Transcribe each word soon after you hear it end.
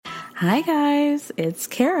Hi guys, it's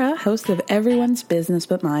Kara, host of Everyone's Business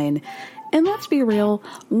But Mine. And let's be real,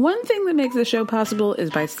 one thing that makes the show possible is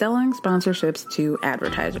by selling sponsorships to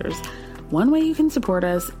advertisers. One way you can support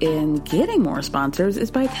us in getting more sponsors is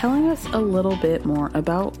by telling us a little bit more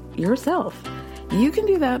about yourself. You can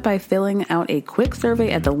do that by filling out a quick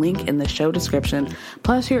survey at the link in the show description.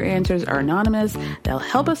 Plus, your answers are anonymous. They'll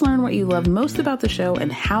help us learn what you love most about the show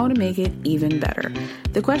and how to make it even better.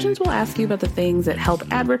 The questions will ask you about the things that help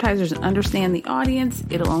advertisers understand the audience.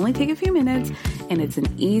 It'll only take a few minutes, and it's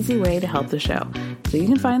an easy way to help the show. So you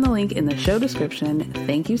can find the link in the show description.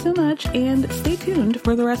 Thank you so much, and stay tuned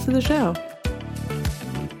for the rest of the show.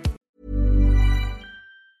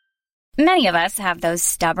 Many of us have those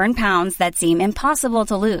stubborn pounds that seem impossible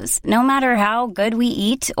to lose, no matter how good we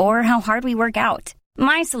eat or how hard we work out.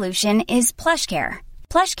 My solution is PlushCare.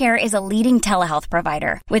 PlushCare is a leading telehealth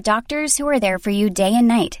provider with doctors who are there for you day and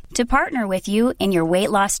night to partner with you in your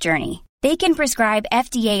weight loss journey. They can prescribe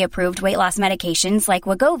FDA-approved weight loss medications like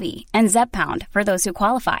Wegovy and Zepbound for those who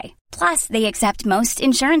qualify. Plus, they accept most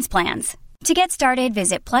insurance plans. To get started,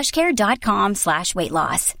 visit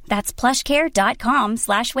plushcare.com/weightloss. That's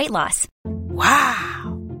plushcare.com/weightloss.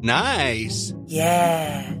 Wow. Nice.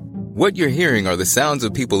 Yeah. What you're hearing are the sounds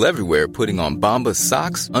of people everywhere putting on Bombas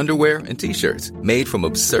socks, underwear, and T-shirts made from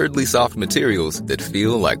absurdly soft materials that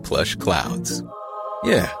feel like plush clouds.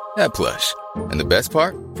 Yeah, that plush. And the best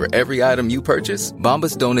part? For every item you purchase,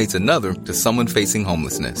 Bombas donates another to someone facing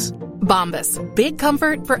homelessness. Bombas. Big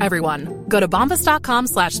comfort for everyone. Go to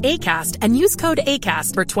bombas.com/ACAST and use code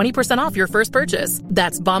ACAST for 20% off your first purchase.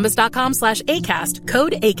 That's bombas.com/ACAST.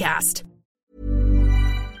 Code ACAST.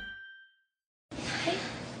 A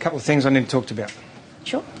couple of things I need to talk to you about.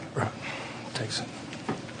 Sure. Right. Takes it.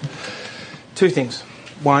 Two things.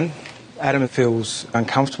 One, Adam feels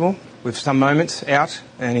uncomfortable with some moments out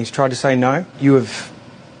and he's tried to say no. You have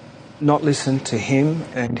not listened to him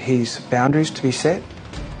and his boundaries to be set.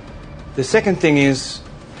 The second thing is,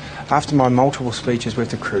 after my multiple speeches with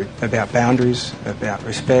the crew about boundaries, about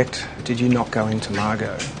respect, did you not go into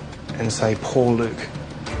Margot and say, poor Luke,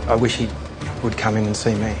 I wish he would come in and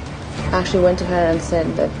see me? I actually went to her and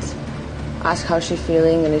said that, ask how she's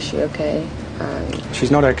feeling and is she okay?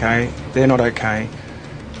 She's not okay, they're not okay.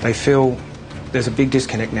 They feel there's a big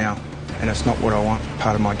disconnect now and it's not what I want,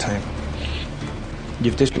 part of my team.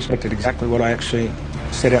 You've disrespected exactly what I actually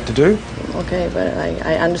set out to do. Okay, but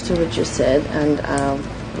I understood what you said and I'll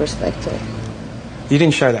respect it. You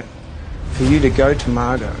didn't show that. For you to go to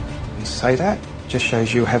Margot and say that just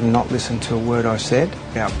shows you have not listened to a word I said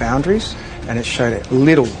about boundaries, and it showed a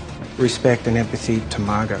little respect and empathy to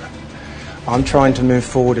Margot. I'm trying to move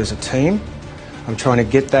forward as a team. I'm trying to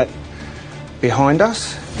get that behind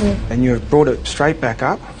us, and you have brought it straight back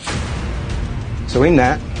up. So in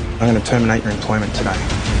that, I'm going to terminate your employment today.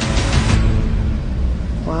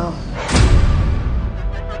 Wow.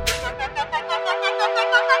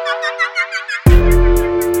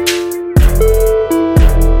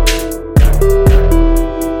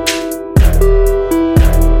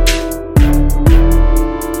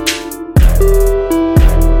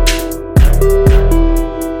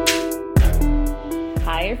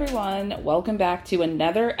 Welcome back to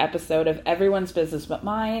another episode of Everyone's Business But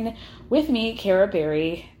Mine with me, Kara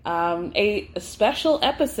Berry. A special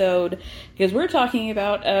episode because we're talking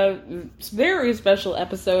about a very special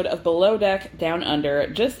episode of Below Deck Down Under.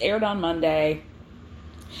 It just aired on Monday.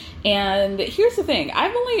 And here's the thing.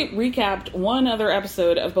 I've only recapped one other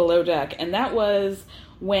episode of Below Deck, and that was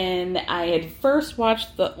when I had first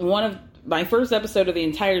watched one of my first episode of the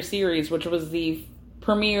entire series, which was the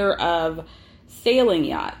premiere of Sailing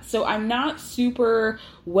Yacht. So I'm not super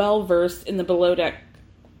well versed in the Below Deck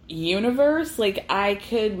universe. Like I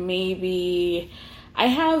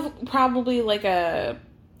have probably like a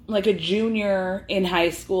junior in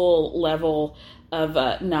high school level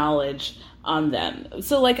of knowledge on them.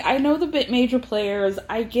 So like I know the major players,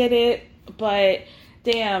 I get it, but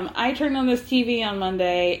damn, I turned on this TV on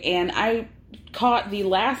Monday and I caught the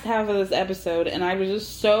last half of this episode and I was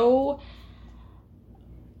just so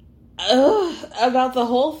about the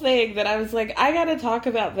whole thing that I was like, I gotta talk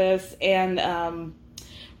about this, and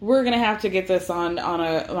we're gonna have to get this on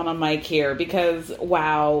a mic here because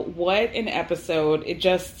wow, what an episode! It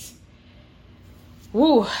just,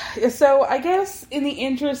 woo. So I guess in the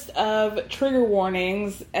interest of trigger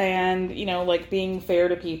warnings and like being fair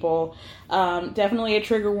to people, definitely a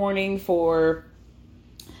trigger warning for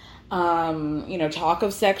talk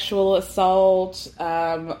of sexual assault,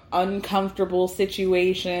 uncomfortable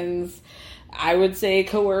situations, I would say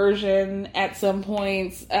coercion at some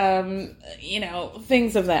points,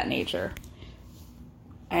 things of that nature.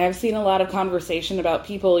 I have seen a lot of conversation about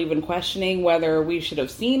people even questioning whether we should have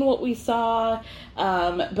seen what we saw.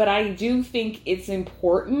 But I do think it's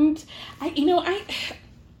important.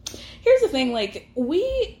 Here's the thing, like,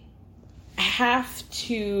 we have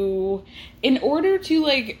to, in order to,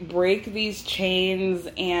 like, break these chains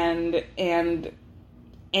and end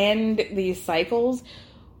these cycles,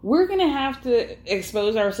 we're going to have to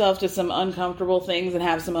expose ourselves to some uncomfortable things and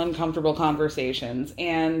have some uncomfortable conversations.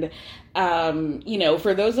 And,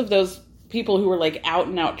 for those people who are, like, out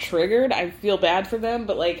and out triggered, I feel bad for them.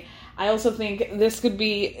 But, like, I also think this could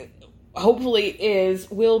be, hopefully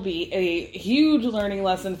will be a huge learning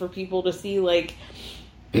lesson for people to see, like,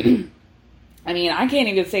 I mean, I can't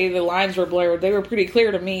even say the lines were blurred. They were pretty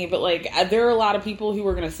clear to me. But, like, there are a lot of people who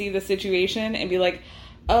are going to see the situation and be like,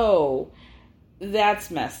 oh, that's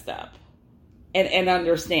messed up, and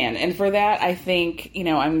understand. And for that, I think,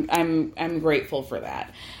 I'm grateful for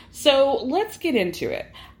that. So let's get into it.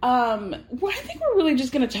 I think we're really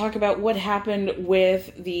just going to talk about what happened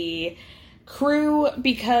with the crew,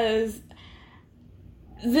 because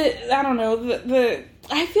I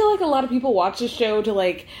feel like a lot of people watch the show to,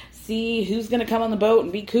 like, see who's going to come on the boat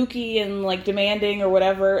and be kooky and, like, demanding or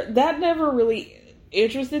whatever. That never really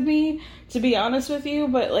interested me, to be honest with you,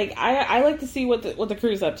 but, like, I like to see what the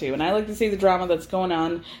crew's up to, and I like to see the drama that's going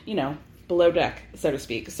on, below deck, so to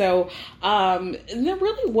speak. So, there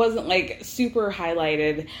really wasn't, like, super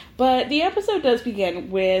highlighted, but the episode does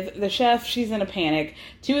begin with the chef. She's in a panic.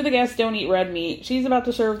 2 of the guests don't eat red meat. She's about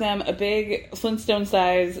to serve them a big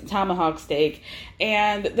Flintstone-sized tomahawk steak,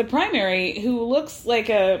 and the primary, who looks like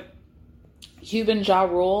a Cuban Ja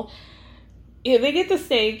Rule, they get the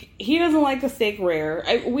steak. He doesn't like the steak rare.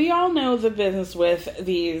 We all know the business with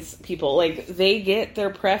these people. Like, they get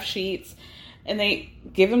their pref sheets and they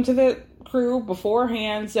give them to the crew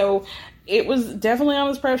beforehand. So it was definitely on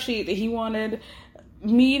his pref sheet that he wanted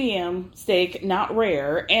medium steak, not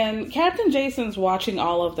rare. And Captain Jason's watching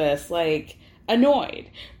all of this, like, annoyed,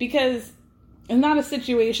 because it's not a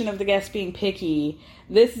situation of the guests being picky.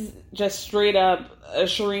 This is just straight up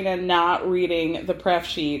Sharina not reading the pref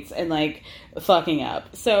sheets and, like, fucking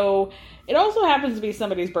up. So it also happens to be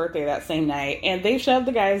somebody's birthday that same night, and they shoved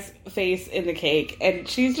the guy's face in the cake, and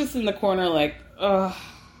she's just in the corner like, ugh.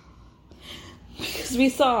 Because we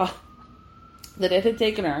saw that it had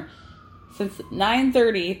taken her since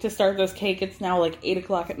 9:30 to start this cake. It's now like 8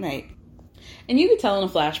 o'clock at night. And you could tell in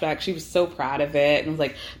a flashback she was so proud of it, and was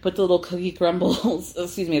like, put the little cookie crumbles, the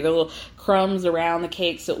little crumbs around the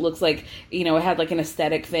cake so it looks like, it had like an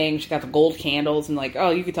aesthetic thing. She got the gold candles, and, like, oh,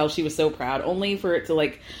 you could tell she was so proud, only for it to,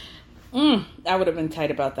 like, I would have been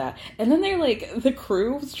tight about that. And then they're like, the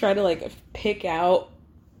crew was trying to, like, pick out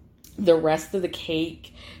the rest of the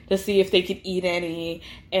cake to see if they could eat any,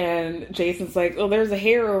 and Jason's like, oh, there's a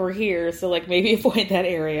hair over here, so, like, maybe avoid that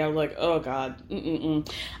area. I'm like, oh god.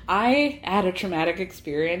 I had a traumatic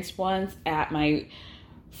experience once at my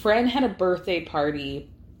friend had a birthday party,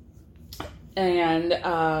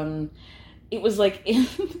 and it was, like, in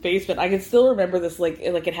the basement. I can still remember this like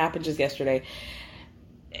it happened just yesterday.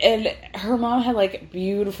 And her mom had, like,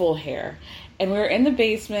 beautiful hair. And we were in the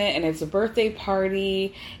basement, and it's a birthday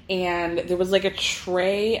party, and there was, like, a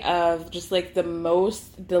tray of just, like, the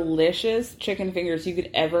most delicious chicken fingers you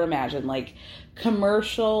could ever imagine. Like,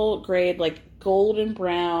 commercial grade, like, golden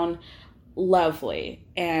brown, lovely.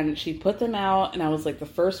 And she put them out, and I was, like, the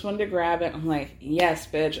first one to grab it. I'm like, yes,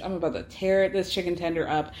 bitch, I'm about to tear this chicken tender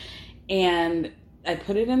up. And I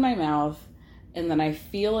put it in my mouth, and then I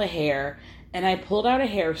feel a hair, and I pulled out a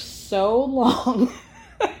hair so long.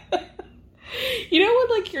 You know when,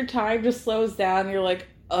 like, your time just slows down, you're like,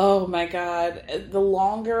 oh my god, the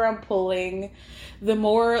longer I'm pulling, the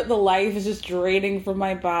more the life is just draining from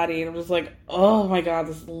my body. And I'm just like, oh my god,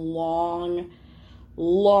 this long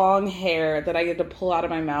hair that I get to pull out of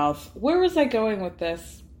my mouth. Where was I going with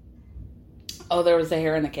this? Oh, there was a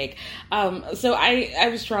hair in the cake. So I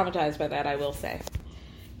was traumatized by that, I will say.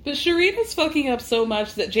 But Sharina's fucking up so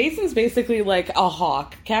much that Jason's basically like a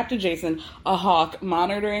hawk. Captain Jason, a hawk,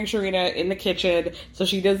 monitoring Sharina in the kitchen so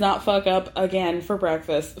she does not fuck up again for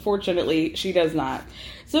breakfast. Fortunately, she does not.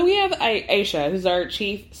 So we have Aisha, who's our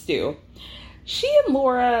chief stew. She and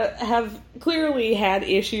Laura have clearly had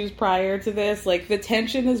issues prior to this. Like, the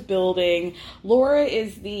tension is building. Laura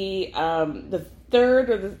is the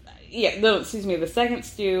second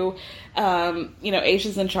stew.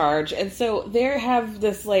 Aisha's in charge. And so they have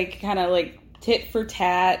this, like, kind of, like, tit for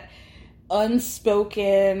tat,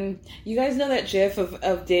 unspoken. You guys know that gif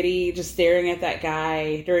of Diddy just staring at that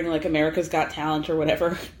guy during like America's Got Talent or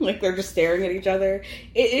whatever? Like they're just staring at each other.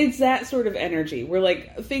 It's that sort of energy where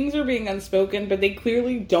like things are being unspoken, but they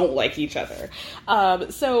clearly don't like each other.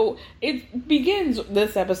 So it begins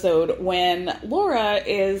this episode when Laura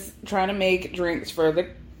is trying to make drinks for the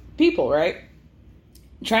people, right?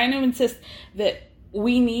 Trying to insist that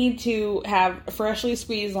we need to have freshly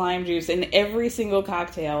squeezed lime juice in every single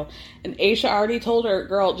cocktail. And Aisha already told her,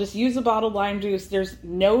 girl, just use a bottled lime juice. There's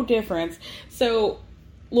no difference. So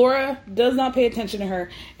Laura does not pay attention to her.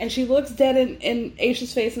 And she looks dead in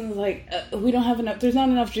Aisha's face and is like, we don't have enough. There's not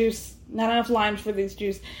enough juice. Not enough limes for this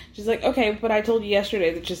juice. She's like, okay, but I told you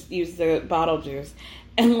yesterday to just use the bottled juice.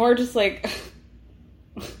 And Laura just like...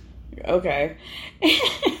 okay.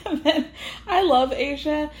 And then I love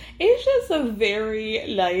Aisha. Aisha's a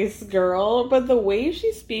very nice girl, but the way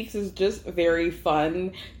she speaks is just very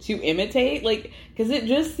fun to imitate. Like, because it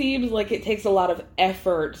just seems like it takes a lot of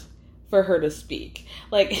effort for her to speak.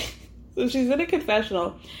 Like, so she's in a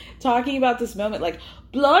confessional talking about this moment, like,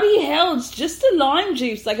 bloody hell, it's just a lime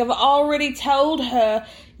juice. Like, I've already told her,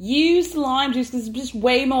 use lime juice because it's just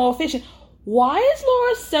way more efficient. Why is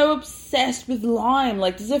Laura so obsessed with lime?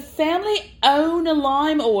 Like, does her family own a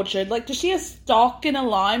lime orchard? Like, does she have stock in a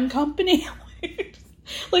lime company?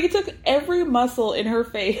 Like, it took every muscle in her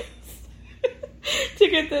face to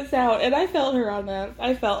get this out. And I felt her on that.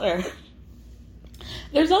 I felt her.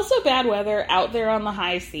 There's also bad weather out there on the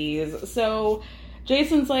high seas. So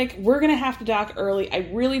Jason's like, we're going to have to dock early. I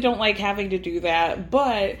really don't like having to do that.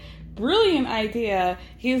 But, brilliant idea.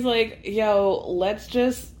 He's like, yo, let's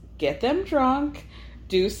just... get them drunk,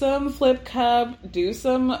 do some flip cup, do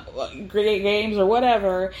some great games or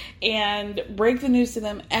whatever, and break the news to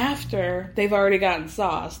them after they've already gotten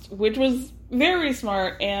sauced, which was very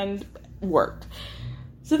smart and worked.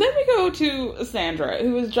 So then we go to Sandra,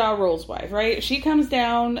 who is Ja Rule's wife, right? She comes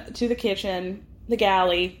down to the kitchen, the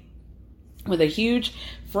galley, with a huge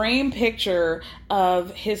frame picture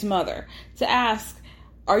of his mother to ask,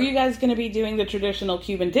 are you guys going to be doing the traditional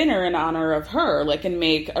Cuban dinner in honor of her, like, and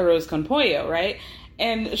make arroz con pollo, right?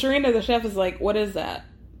 And Sharina, the chef, is like, what is that?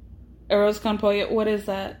 Arroz con pollo, what is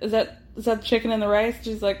that? Is that chicken and the rice?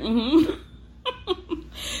 She's like, mm-hmm.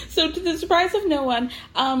 So to the surprise of no one,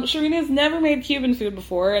 Sharina's never made Cuban food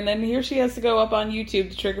before, and then here she has to go up on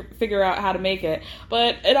YouTube to figure out how to make it.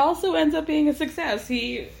 But it also ends up being a success.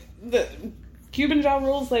 The Cuban Ja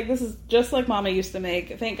Rule's like, this is just like Mama used to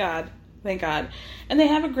make. Thank God. Thank God. And they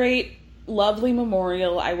have a great, lovely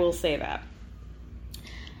memorial, I will say that.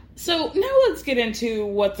 So now let's get into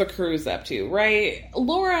what the crew's up to, right?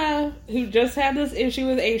 Laura, who just had this issue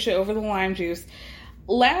with Aisha over the lime juice,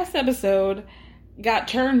 last episode got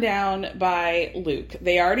turned down by Luke.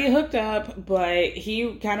 They already hooked up, but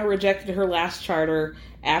he kind of rejected her last charter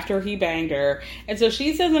after he banged her. And so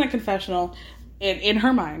she says in a confessional, in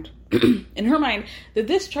her mind, that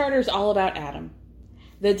this charter is all about Adam,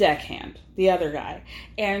 the deckhand, the other guy.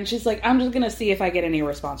 And she's like, I'm just going to see if I get any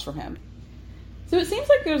response from him. So it seems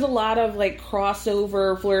like there's a lot of, like,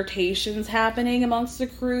 crossover flirtations happening amongst the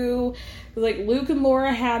crew. Like, Luke and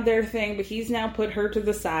Laura had their thing, but he's now put her to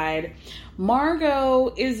the side.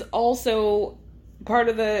 Margot is also part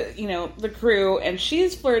of the crew, and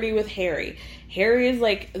she's flirty with Harry. Harry is,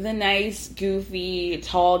 like, the nice, goofy,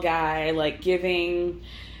 tall guy, like, giving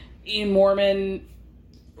Mormon,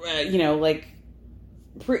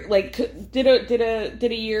 did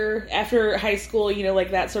a year after high school,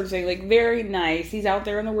 like that sort of thing, like very nice. He's out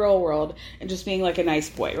there in the real world and just being like a nice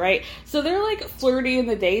boy, right? So they're like flirty in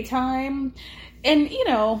the daytime, and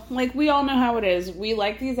like we all know how it is. We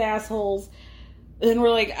like these assholes, and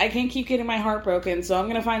we're like, I can't keep getting my heart broken, so I'm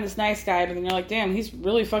gonna find this nice guy. But then you're like, damn, he's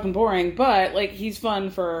really fucking boring, but like he's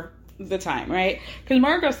fun for the time, right? Because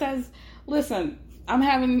Margot says, listen, I'm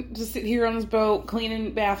having to sit here on this boat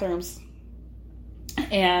cleaning bathrooms.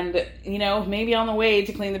 And, maybe on the way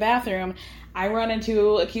to clean the bathroom, I run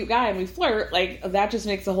into a cute guy and we flirt. Like, that just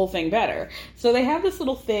makes the whole thing better. So they have this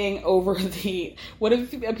little thing over what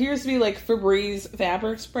appears to be like Febreze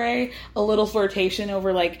fabric spray. A little flirtation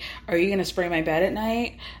over like, are you going to spray my bed at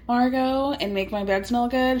night, Margot, and make my bed smell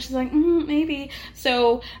good? She's like, maybe.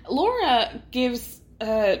 So Laura gives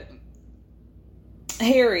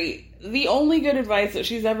Harry the only good advice that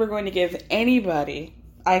she's ever going to give anybody,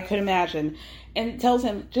 I could imagine, and tells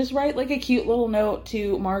him, just write like a cute little note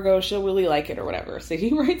to Margot, she'll really like it or whatever. So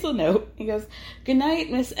he writes a note. He goes, good night,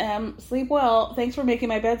 Miss M. Sleep well. Thanks for making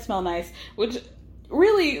my bed smell nice. Which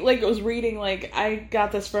really, like, it was reading, like, I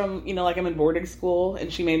got this from, like I'm in boarding school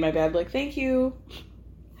and she made my bed. Like, thank you.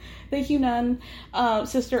 Thank you, nun.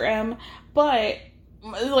 Sister M. But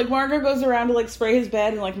like, Margot goes around to, like, spray his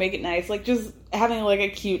bed and, like, make it nice. Like, just having, like, a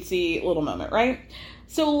cutesy little moment, right?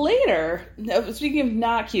 So later, speaking of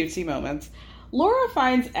not cutesy moments, Laura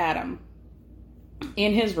finds Adam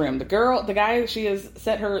in his room. The guy she has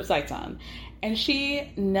set her sights on. And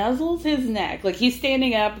she nuzzles his neck. Like, he's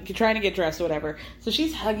standing up, trying to get dressed or whatever. So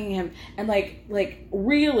she's hugging him and, like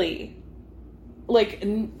really, like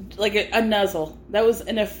a nuzzle. That was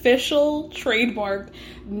an official trademark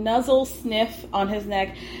nuzzle sniff on his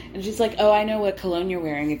neck. And she's like, oh, I know what cologne you're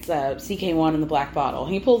wearing. It's CK1 in the black bottle.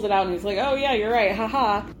 And he pulls it out and he's like, oh, yeah, you're right.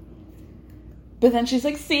 Haha. But then she's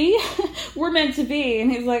like, see? We're meant to be.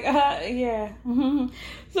 And he's like, yeah. Mm-hmm.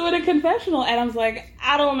 So in a confessional, Adam's like,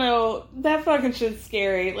 I don't know. That fucking shit's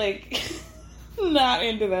scary. Like, not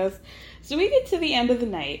into this. So we get to the end of the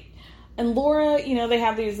night. And Laura, you know, they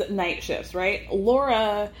have these night shifts, right?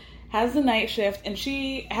 Laura has the night shift and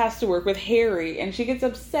she has to work with Harry. And she gets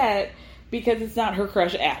upset because it's not her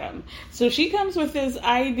crush Adam. So she comes with this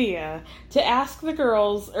idea to ask the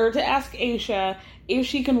girls, or to ask Aisha if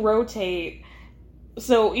she can rotate.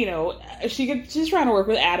 So, you know, she's trying to work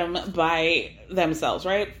with Adam by themselves,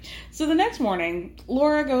 right? So the next morning,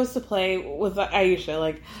 Laura goes to play with Aisha,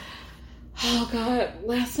 like, oh God,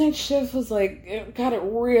 last night's shift was like, God, it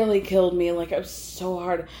really killed me. Like, it was so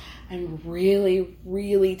hard. I'm really,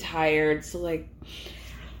 really tired. So, like,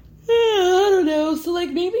 I don't know. So, like,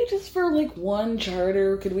 maybe just for, like, one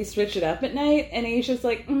charter, could we switch it up at night? And Aisha's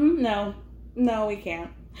like, no, we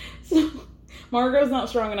can't. So Margot's not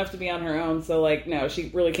strong enough to be on her own, so, like, no, she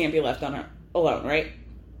really can't be left on her alone, right?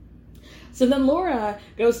 So then Laura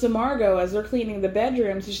goes to Margot as they're cleaning the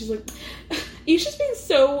bedroom, so she's like, Aisha's being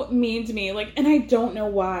so mean to me, like, and I don't know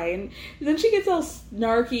why. And then she gets all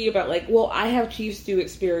snarky about, like, well, I have chief stew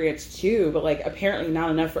experience too, but, like, apparently not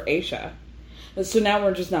enough for Aisha. So now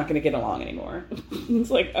we're just not going to get along anymore. It's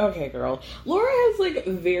like, okay, girl. Laura has, like,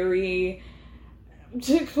 very,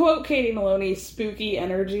 to quote Katie Maloney, spooky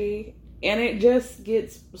energy. And it just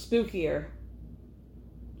gets spookier.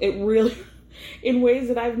 It really, in ways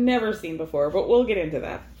that I've never seen before, but we'll get into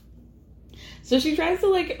that. So she tries to,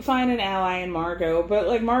 like, find an ally in Margot, but,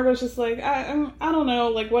 like, Margot's just like, I don't know,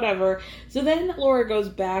 like, whatever. So then Laura goes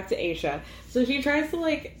back to Aisha. So she tries to,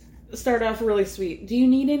 like, start off really sweet. Do you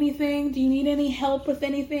need anything? Do you need any help with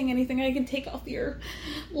anything? Anything I can take off your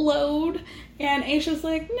load? And Aisha's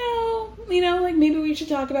like, no, you know, like, maybe we should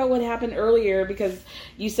talk about what happened earlier because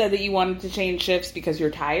you said that you wanted to change shifts because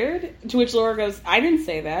you're tired. To which Laura goes, I didn't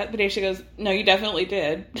say that. But Aisha goes, no, you definitely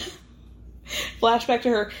did. Flashback to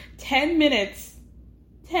her 10 minutes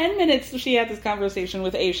she had this conversation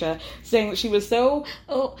with Aisha saying that she was so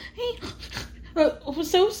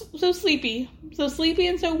sleepy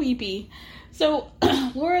and so weepy. So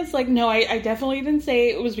Laura's like, no, I definitely didn't say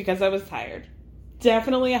it was because I was tired.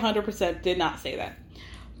 Definitely 100% did not say that.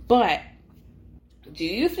 But do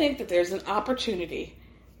you think that there's an opportunity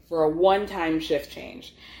for a one-time shift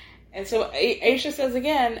change? And so Aisha says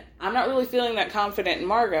again, I'm not really feeling that confident in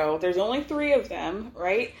Margot. There's only 3 of them,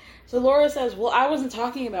 right? So Laura says, well, I wasn't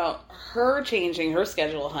talking about her changing her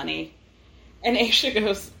schedule, honey. And Aisha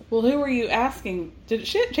goes, well, who were you asking to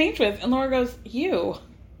change with? And Laura goes, you.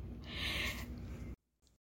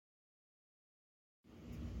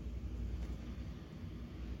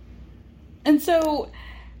 And so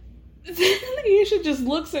then Aisha just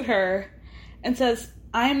looks at her and says,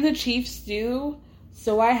 I'm the chief stew,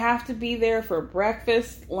 so I have to be there for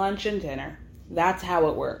breakfast, lunch, and dinner. That's how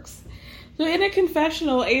it works. So in a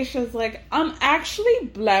confessional, Aisha's like, I'm actually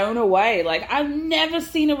blown away. Like, I've never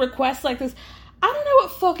seen a request like this. I don't know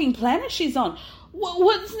what fucking planet she's on.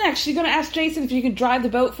 What's next? She's going to ask Jason if you could drive the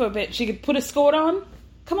boat for a bit. She could put a skirt on?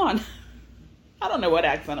 Come on. I don't know what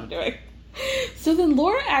accent I'm doing. So then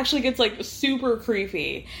Laura actually gets, like, super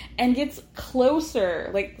creepy and gets closer,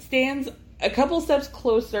 like, stands a couple steps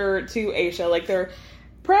closer to Aisha, like, they're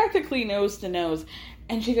practically nose to nose,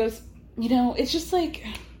 and she goes, you know, it's just like,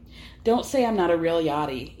 don't say I'm not a real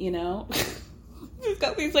yachty, you know? She's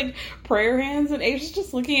got these, like, prayer hands, and Aisha's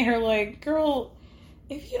just looking at her like, girl,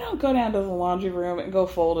 if you don't go down to the laundry room and go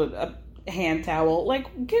fold a hand towel, like,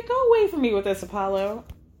 go away from me with this, Apollo.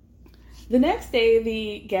 The next day,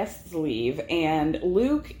 the guests leave, and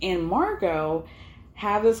Luke and Margot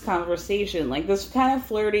have this conversation, like this kind of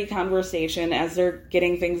flirty conversation as they're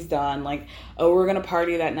getting things done, like, oh, we're gonna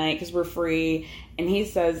party that night because we're free, and he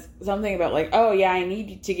says something about, like, oh, yeah, I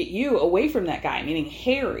need to get you away from that guy, meaning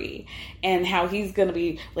Harry, and how he's gonna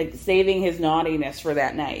be, like, saving his naughtiness for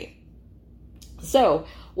that night. So,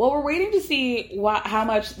 while we're waiting to see how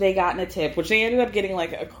much they got in a tip, which they ended up getting,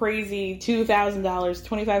 like, a crazy $2,000,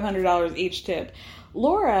 $2,500 each tip,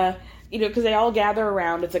 Laura because they all gather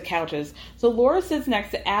around. It's at couches. So Laura sits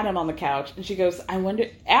next to Adam on the couch, and she goes,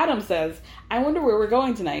 Adam says, I wonder where we're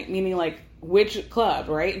going tonight, meaning like, which club,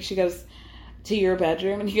 right? And she goes, to your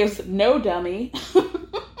bedroom. And he goes, no, dummy.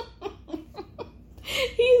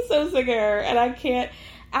 He's so sick of her, and I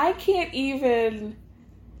can't even,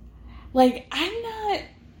 like,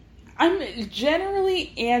 I'm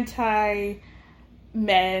generally anti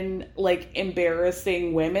men, like,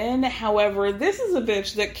 embarrassing women. However, this is a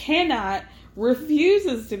bitch that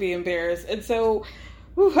refuses to be embarrassed. And so,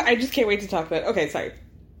 I just can't wait to talk about it. Okay, sorry.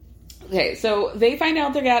 Okay, so they find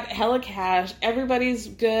out they got hella cash. Everybody's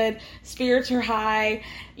good. Spirits are high.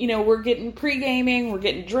 We're getting pre-gaming. We're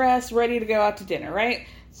getting dressed, ready to go out to dinner, right?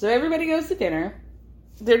 So everybody goes to dinner.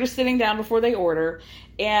 They're just sitting down before they order.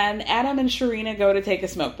 And Adam and Sharina go to take a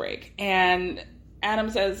smoke break. And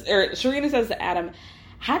Sharina says to Adam,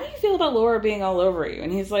 how do you feel about Laura being all over you?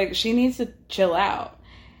 And he's like, she needs to chill out.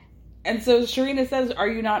 And so Sharina says, are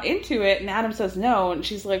you not into it? And Adam says no. And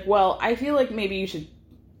she's like, well, I feel like maybe you should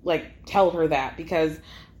tell her that, because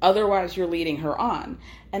otherwise you're leading her on.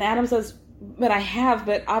 And Adam says, but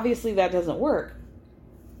obviously that doesn't work.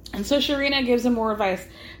 And so Sharina gives him more advice.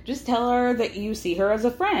 Just tell her that you see her as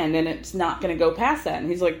a friend and it's not going to go past that. And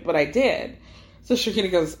he's like, but I did. So Sharina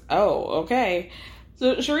goes, oh, okay.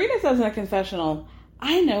 So Sharina says in a confessional,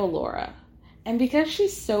 I know Laura. And because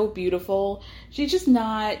she's so beautiful, she's just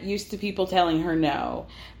not used to people telling her no.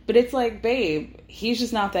 But it's like, babe, he's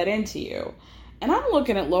just not that into you. And I'm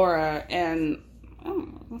looking at Laura, and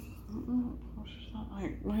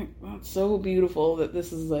it's so beautiful that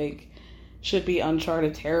this is, like, should be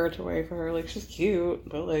uncharted territory for her. Like, she's cute,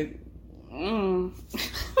 but, like,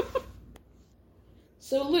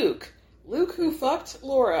 So Luke, who fucked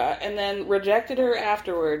Laura and then rejected her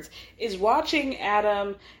afterwards, is watching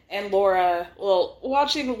Adam and Laura,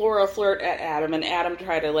 watching Laura flirt at Adam, and Adam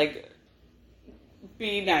try to, like,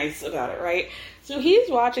 be nice about it, right? So he's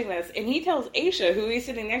watching this, and he tells Aisha, who he's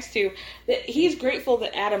sitting next to, that he's grateful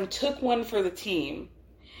that Adam took one for the team.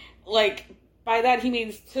 Like, by that he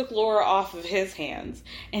means took Laura off of his hands.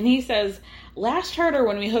 And he says, last charter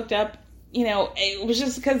when we hooked up, it was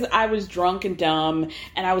just because I was drunk and dumb,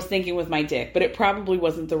 and I was thinking with my dick, but it probably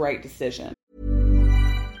wasn't the right decision.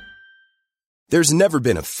 There's never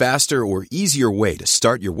been a faster or easier way to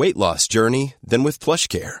start your weight loss journey than with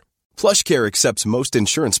PlushCare. PlushCare accepts most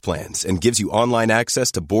insurance plans and gives you online access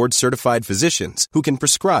to board-certified physicians who can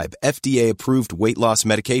prescribe FDA-approved weight loss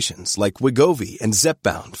medications like Wegovy and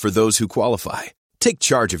Zepbound for those who qualify. Take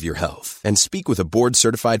charge of your health and speak with a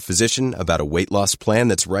board-certified physician about a weight loss plan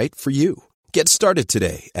that's right for you. Get started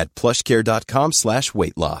today at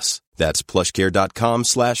plushcare.com/weight-loss. That's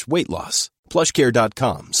plushcare.com/weight-loss.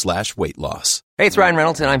 plushcare.com/weight-loss. Hey, it's Ryan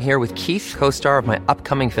Reynolds, and I'm here with Keith, co-star of my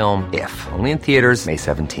upcoming film, If, only in theaters May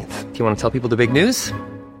 17th. Do you want to tell people the big news?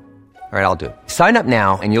 All right, I'll do it. Sign up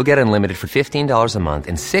now and you'll get unlimited for $15 a month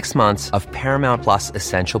and 6 months of Paramount Plus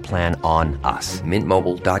Essential Plan on us.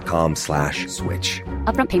 MintMobile.com/switch.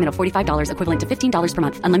 Upfront payment of $45 equivalent to $15 per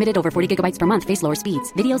month. Unlimited over 40 gigabytes per month. Face lower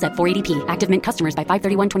speeds. Videos at 480p. Active Mint customers by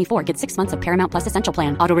 531.24 get 6 months of Paramount Plus Essential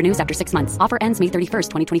Plan. Auto renews after 6 months. Offer ends May 31st,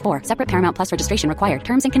 2024. Separate Paramount Plus registration required.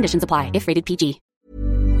 Terms and conditions apply if rated PG.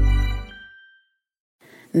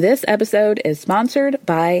 This episode is sponsored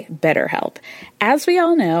by BetterHelp. As we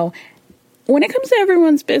all know, when it comes to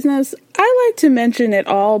everyone's business, I like to mention it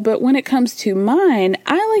all, but when it comes to mine,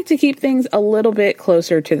 I like to keep things a little bit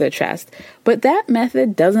closer to the chest. But that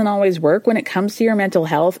method doesn't always work when it comes to your mental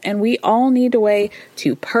health, and we all need a way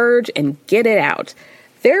to purge and get it out.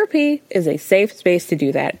 Therapy is a safe space to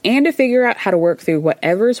do that and to figure out how to work through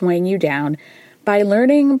whatever's weighing you down by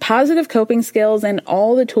learning positive coping skills and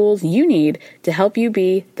all the tools you need to help you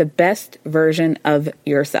be the best version of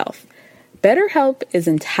yourself. BetterHelp is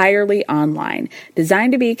entirely online,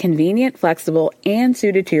 designed to be convenient, flexible, and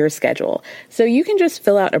suited to your schedule. So you can just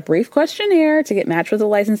fill out a brief questionnaire to get matched with a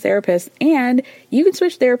licensed therapist, and you can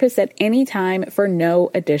switch therapists at any time for no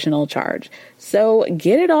additional charge. So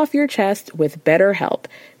get it off your chest with BetterHelp.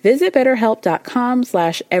 Visit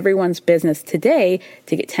BetterHelp.com/everyone'sbusiness today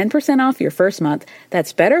to get 10% off your first month.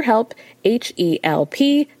 That's BetterHelp,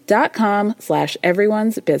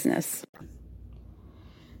 HELP.com/everyone'sbusiness.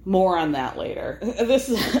 More on that later.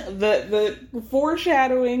 The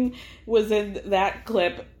foreshadowing was in that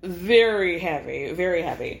clip. Very heavy, very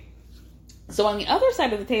heavy. So on the other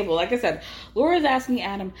side of the table, like I said, Laura's asking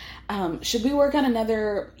Adam, should we work on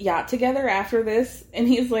another yacht together after this? And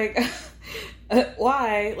he's like,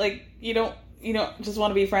 why? Like, you don't just want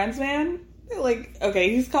to be friends, man? Like, okay,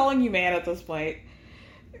 he's calling you man at this point.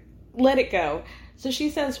 Let it go. So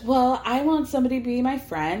she says, well, I want somebody to be my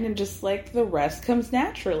friend and just like the rest comes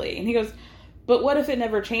naturally. And he goes, but what if it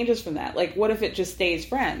never changes from that? Like, what if it just stays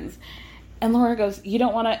friends? And Laura goes, you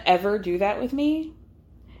don't want to ever do that with me?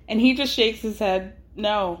 And he just shakes his head.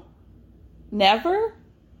 No. Never?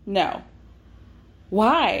 No.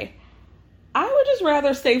 Why? I would just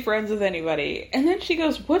rather stay friends with anybody. And then she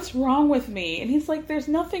goes, what's wrong with me? And he's like, there's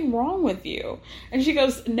nothing wrong with you. And she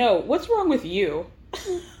goes, no, what's wrong with you?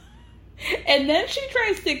 And then she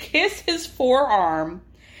tries to kiss his forearm.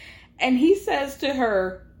 And he says to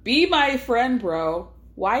her, be my friend, bro.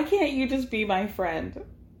 Why can't you just be my friend?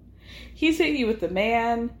 He's hitting you with the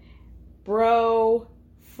man, bro,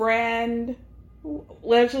 friend.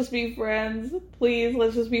 Let's just be friends. Please,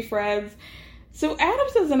 let's just be friends. So Adam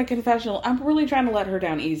says in a confessional, I'm really trying to let her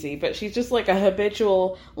down easy, but she's just like a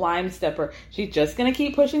habitual line stepper. She's just going to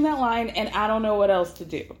keep pushing that line, and I don't know what else to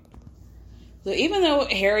do. So even though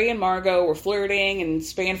Harry and Margot were flirting and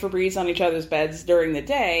spraying Febreze on each other's beds during the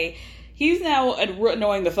day, he's now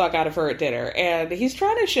annoying the fuck out of her at dinner. And he's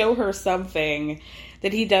trying to show her something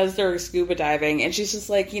that he does during scuba diving. And she's just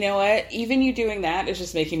like, you know what? Even you doing that is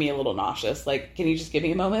just making me a little nauseous. Like, can you just give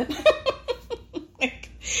me a moment?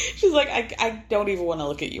 She's like, I don't even want to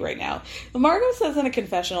look at you right now. But Margot says in a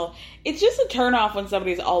confessional, it's just a turnoff when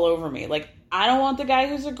somebody's all over me. Like, I don't want the guy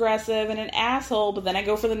who's aggressive and an asshole, but then I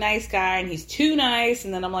go for the nice guy and he's too nice.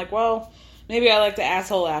 And then I'm like, well, maybe I like the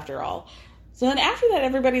asshole after all. So then after that,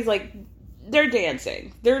 everybody's like, they're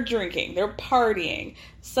dancing, they're drinking, they're partying.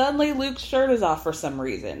 Suddenly Luke's shirt is off for some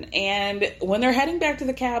reason. And when they're heading back to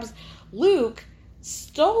the cabs, Luke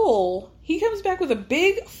he comes back with a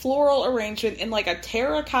big floral arrangement in like a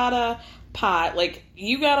terracotta pot. Like,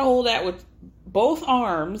 you gotta hold that with both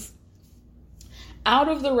arms out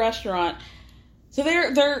of the restaurant. So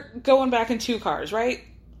they're going back in two cars, right?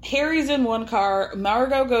 Harry's in one car.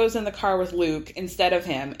 Margot goes in the car with Luke instead of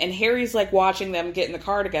him. And Harry's like watching them get in the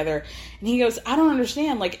car together. And he goes, I don't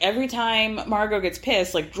understand. Like, every time Margot gets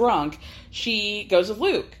pissed, like drunk, she goes with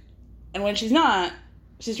Luke. And when she's not,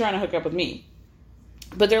 she's trying to hook up with me.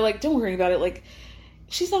 But they're like, don't worry about it. Like,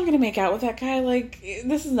 she's not going to make out with that guy. Like,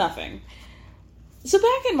 this is nothing. So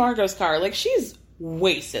back in Margot's car, like, she's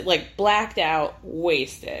wasted. Like, blacked out,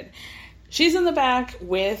 wasted. She's in the back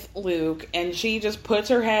with Luke, and she just puts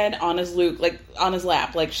her head on his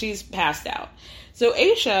lap. Like, she's passed out. So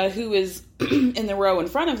Aisha, who is in the row in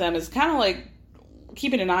front of them, is kind of like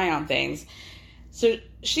keeping an eye on things. So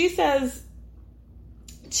she says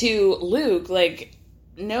to Luke, like,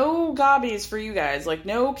 no gobbies for you guys, like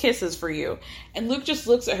no kisses for you. And Luke just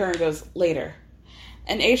looks at her and goes, later.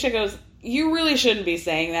 And Aisha goes, you really shouldn't be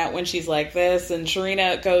saying that when she's like this. And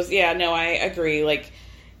Sharina goes, yeah, no, I agree. Like,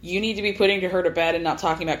 you need to be putting her to bed and not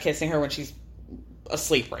talking about kissing her when she's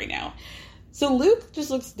asleep right now. So Luke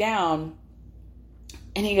just looks down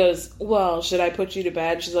and he goes, well, should I put you to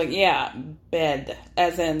bed? She's like, yeah, bed.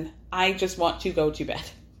 As in, I just want to go to bed.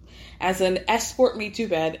 As in, escort me to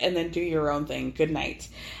bed and then do your own thing. Good night.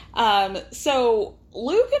 So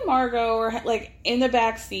Luke and Margot are like in the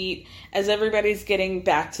back seat as everybody's getting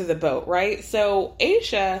back to the boat, right? So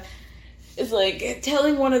Aisha is like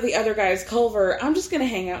telling one of the other guys, Culver, I'm just going to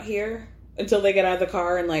hang out here until they get out of the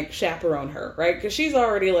car and like chaperone her, right? Because she's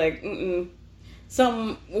already like,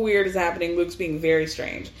 something weird is happening. Luke's being very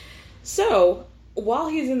strange. So while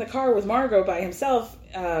he's in the car with Margot by himself,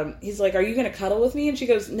 he's like, are you going to cuddle with me? And she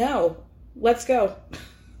goes, no, let's go.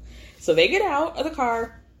 So they get out of the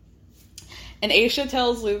car, and Aisha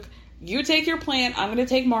tells Luke, you take your plant, I'm going to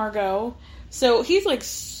take Margot. So he's like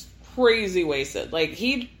crazy wasted. Like,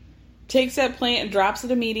 he takes that plant and drops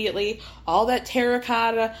it immediately. All that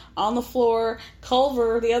terracotta on the floor.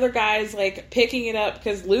 Culver, the other guy's like picking it up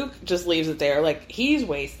because Luke just leaves it there. Like, he's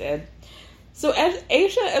wasted. So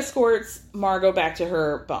Aisha escorts Margot back to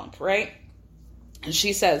her bunk, right? And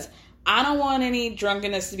she says, I don't want any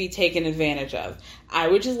drunkenness to be taken advantage of. I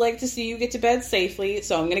would just like to see you get to bed safely,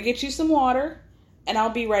 so I'm going to get you some water, and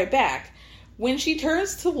I'll be right back. When she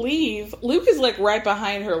turns to leave, Luke is like right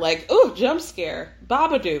behind her, like, oh, jump scare,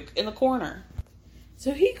 Babadook in the corner.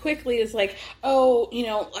 So he quickly is like, oh,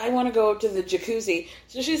 I want to go to the jacuzzi.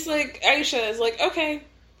 So she's like, Aisha is like, okay,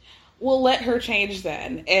 we'll let her change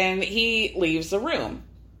then. And he leaves the room.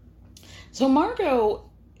 So Margot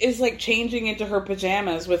is like changing into her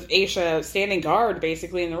pajamas with Aisha standing guard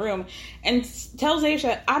basically in the room, and tells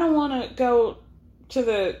Aisha, I don't want to go to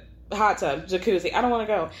the hot tub, jacuzzi. I don't want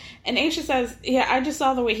to go. And Aisha says, yeah, I just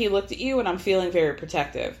saw the way he looked at you and I'm feeling very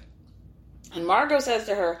protective. And Margot says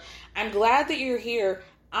to her, I'm glad that you're here.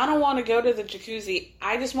 I don't want to go to the jacuzzi.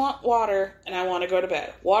 I just want water and I want to go to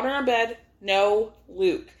bed. Water in bed, no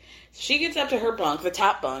Luke. She gets up to her bunk, the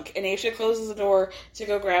top bunk, and Aisha closes the door to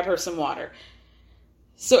go grab her some water.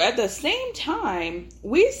 So at the same time,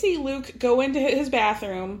 we see Luke go into his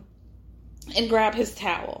bathroom and grab his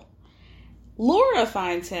towel. Laura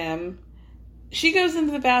finds him. She goes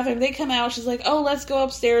into the bathroom. They come out. She's like, oh, let's go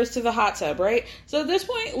upstairs to the hot tub, right? So at this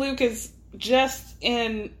point, Luke is just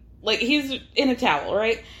in, like, he's in a towel,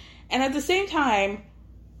 right? And at the same time,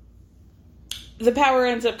 the power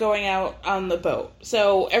ends up going out on the boat.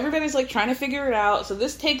 So everybody's, like, trying to figure it out. So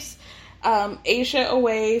this takes Aisha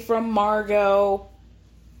away from Margot.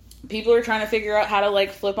 People are trying to figure out how to,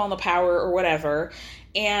 like, flip on the power or whatever.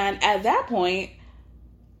 And at that point,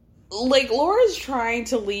 like, Laura's trying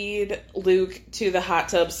to lead Luke to the hot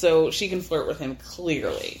tub so she can flirt with him,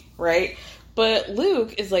 clearly, right? But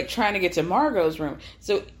Luke is, like, trying to get to Margot's room.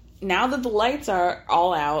 So now that the lights are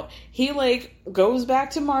all out, he, like, goes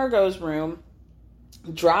back to Margot's room,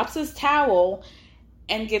 drops his towel,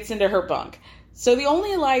 and gets into her bunk. So the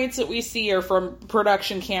only lights that we see are from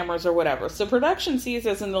production cameras or whatever. So production sees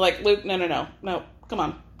this and they're like, Luke, no, come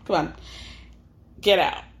on, get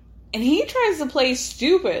out. And he tries to play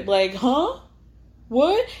stupid, like, huh?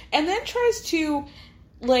 What? And then tries to,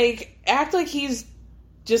 like, act like he's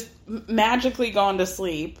just magically gone to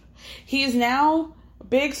sleep. He's now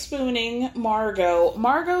big spooning Margot.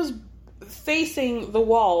 Margot's facing the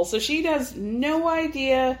wall, so she has no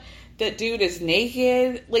idea that dude is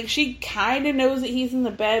naked. Like, she kind of knows that he's in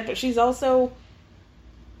the bed, but she's also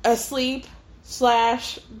asleep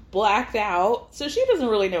 / blacked out, so she doesn't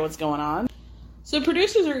really know what's going on. So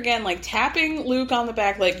producers are, again, like, tapping Luke on the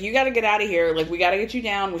back, like, you gotta get out of here, like, we gotta get you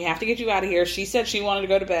down, we have to get you out of here, she said she wanted to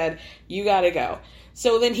go to bed, you gotta go.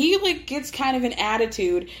 So then he, like, gets kind of an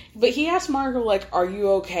attitude, but he asks Margot, like, are you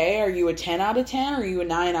okay? Are you a 10 out of 10? Or are you a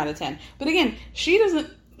 9 out of 10? But again,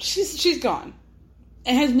 she's gone.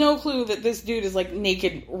 And has no clue that this dude is, like,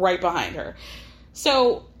 naked right behind her.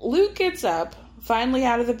 So Luke gets up, finally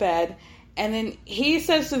out of the bed, and then he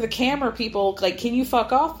says to the camera people, like, can you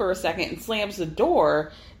fuck off for a second? And slams the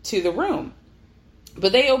door to the room.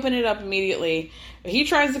 But they open it up immediately. He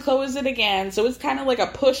tries to close it again. So it's kind of like a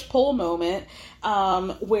push-pull moment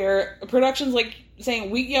where production's, like, saying,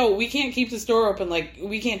 we can't keep this door open. Like,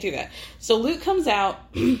 we can't do that. So Luke comes out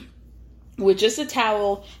with just a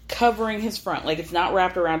towel covering his front. Like, it's not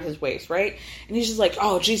wrapped around his waist, right? And he's just like,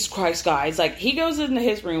 oh, Jesus Christ, guys. Like, he goes into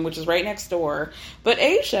his room, which is right next door. But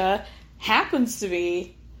Aisha happens to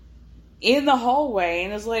be in the hallway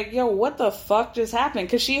and is like, yo, what the fuck just happened?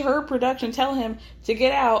 Because she heard production tell him to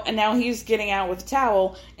get out, and now he's getting out with a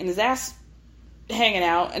towel and his ass hanging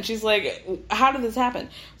out, and she's like, how did this happen?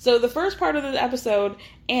 So the first part of the episode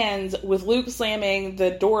ends with Luke slamming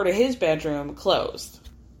the door to his bedroom closed.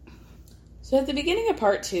 So at the beginning of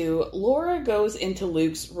part 2, Laura goes into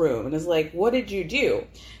Luke's room and is like, what did you do?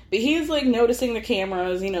 But he's, like, noticing the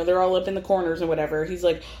cameras, you know, they're all up in the corners and whatever. He's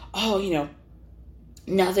like, oh, you know,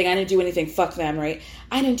 nothing, I didn't do anything, fuck them, right?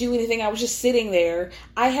 I didn't do anything, I was just sitting there.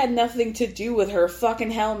 I had nothing to do with her,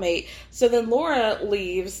 fucking hell, mate. So then Laura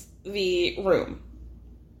leaves the room.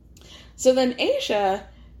 So then Aisha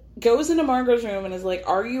goes into Margot's room and is like,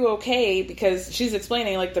 are you okay? Because she's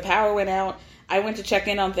explaining, like, the power went out, I went to check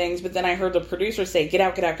in on things, but then I heard the producer say, get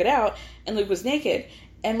out, get out, get out, and Luke was naked.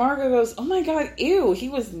 And Margot goes, oh my god, ew, he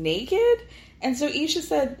was naked? And so Aisha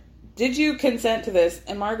said, did you consent to this?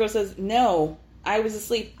 And Margot says, no, I was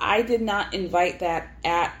asleep. I did not invite that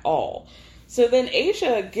at all. So then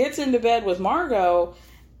Aisha gets into bed with Margot,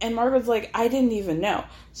 and Margot's like, I didn't even know.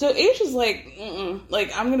 So Aisha's like,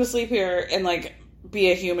 like, I'm gonna sleep here and, like,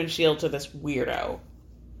 be a human shield to this weirdo.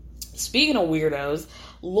 Speaking of weirdos,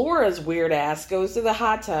 Laura's weird ass goes to the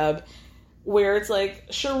hot tub where it's like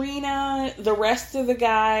Sharina, the rest of the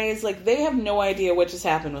guys, like, they have no idea what just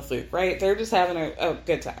happened with Luke, right? They're just having a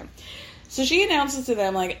good time. So she announces to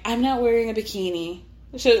them, like, I'm not wearing a bikini.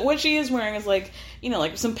 So what she is wearing is, like, you know,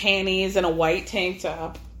 like some panties and a white tank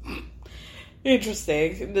top.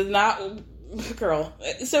 Interesting. Does not, girl.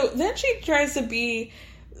 So then she tries to be,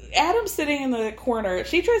 Adam's sitting in the corner.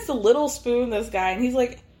 She tries to little spoon this guy, and he's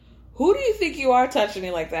like, who do you think you are touching me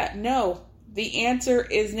like that? No. The answer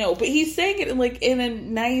is no. But he's saying it in a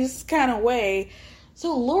nice kind of way.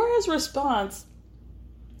 So Laura's response,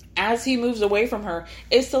 as he moves away from her,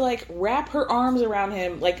 is to, like, wrap her arms around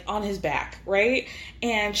him, like, on his back, right?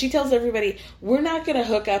 And she tells everybody, we're not going to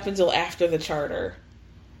hook up until after the charter.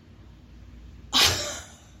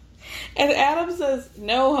 And Adam says,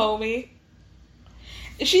 no, homie.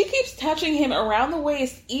 She keeps touching him around the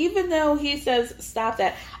waist, even though he says, stop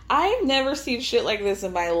that. I've never seen shit like this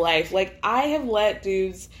in my life. Like, I have let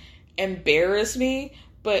dudes embarrass me,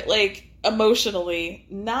 but, like, emotionally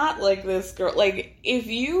not like this girl. Like,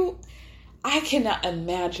 I cannot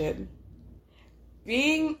imagine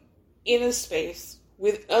being in a space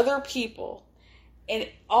with other people and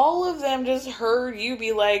all of them just heard you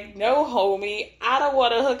be like, no, homie, I don't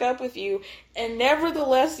want to hook up with you. And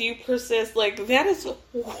nevertheless, you persist. Like, that is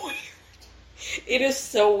weird. It is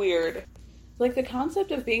so weird. Like, the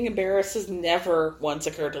concept of being embarrassed has never once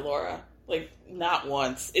occurred to Laura. Like, not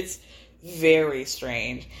once. It's very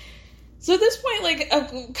strange. So at this point, like,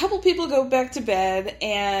 a couple people go back to bed,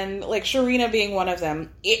 and, like, Sharina being one of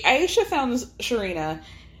them. Aisha found Sharina,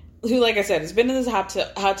 who, like I said, has been in this hot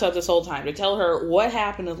tub this whole time, to tell her what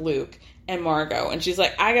happened with Luke and Margot. And she's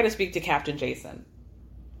like, I gotta speak to Captain Jason.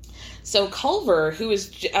 So Culver, who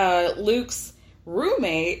is Luke's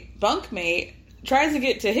bunkmate, tries to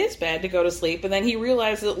get to his bed to go to sleep, and then he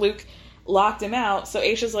realizes that Luke locked him out. So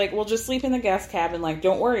Aisha's like, well, just sleep in the guest cabin, like,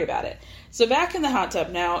 don't worry about it. So back in the hot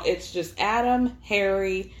tub now, it's just Adam,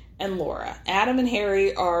 Harry, and Laura. Adam and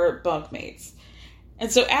Harry are bunkmates.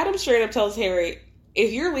 And so Adam straight up tells Harry,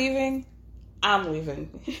 if you're leaving, I'm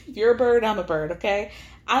leaving. If you're a bird, I'm a bird, okay?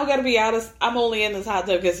 I'm gonna be honest, I'm only in this hot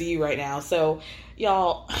tub because of you right now. So,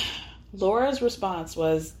 y'all, Laura's response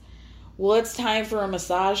was, well, it's time for a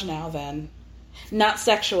massage now then. Not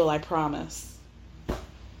sexual, I promise.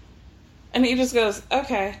 And he just goes,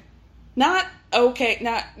 okay. Not okay,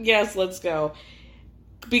 not yes, let's go.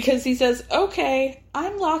 Because he says, okay,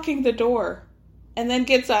 I'm locking the door. And then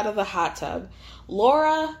gets out of the hot tub.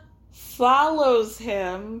 Laura follows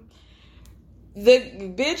him.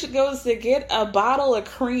 The bitch goes to get a bottle of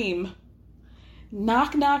cream.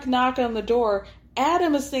 Knock, knock, knock on the door.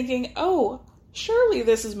 Adam is thinking, oh, surely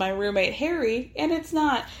this is my roommate Harry, and it's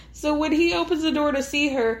not. So when he opens the door to see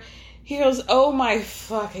her, he goes, oh my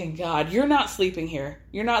fucking God, you're not sleeping here.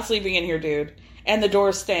 You're not sleeping in here, dude. And the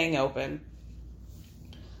door's staying open.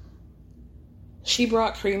 She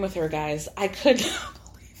brought cream with her, guys. I could not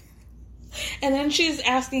believe it. And then she's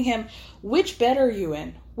asking him, which bed are you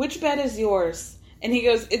in? Which bed is yours? And he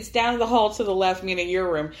goes, it's down the hall to the left, meaning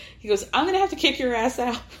your room. He goes, I'm going to have to kick your ass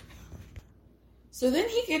out. So then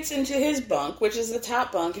he gets into his bunk, which is the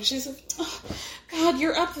top bunk, and she's like, oh, God,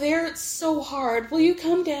 you're up there. It's so hard. Will you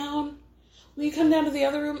come down? Will you come down to the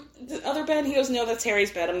other room, the other bed? He goes, no, that's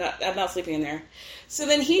Harry's bed. I'm not sleeping in there. So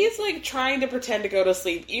then he's like trying to pretend to go to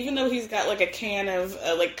sleep, even though he's got like a can of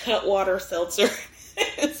like Cutwater seltzer in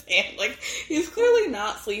his hand. Like, he's clearly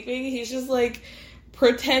not sleeping. He's just like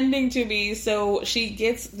pretending to be. So she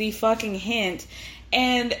gets the fucking hint,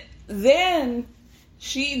 and then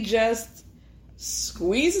she just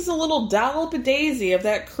squeezes a little dollop of Daisy of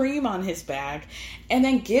that cream on his back, and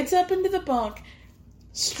then gets up into the bunk,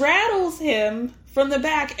 straddles him from the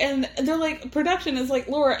back, and they're like, production is like,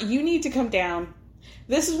 Laura, you need to come down.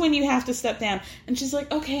 This is when you have to step down. And she's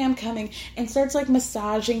like, okay, I'm coming. And starts like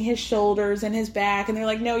massaging his shoulders and his back. And they're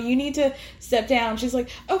like, no, you need to step down. She's like,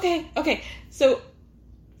 okay. So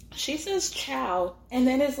she says ciao, and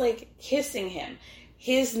then is like kissing him.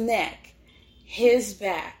 His neck, his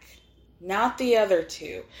back. Not the other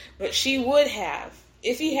two. But she would have.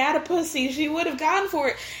 If he had a pussy, she would have gone for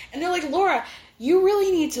it. And they're like, Laura, you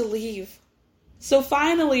really need to leave. So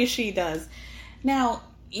finally she does. Now,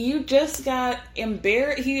 you just got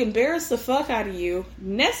embarrassed. He embarrassed the fuck out of you,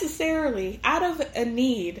 necessarily, out of a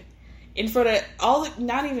need, in front of all the,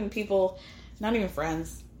 not even people, not even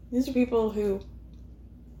friends. These are people who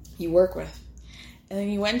you work with. And then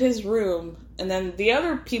you went to his room, and then the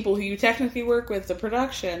other people who you technically work with, the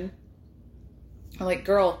production, are like,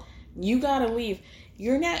 girl, you gotta leave.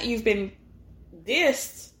 You've been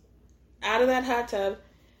dissed out of that hot tub,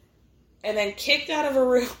 and then kicked out of a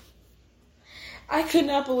room. I could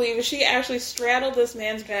not believe it. She actually straddled this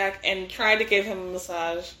man's back and tried to give him a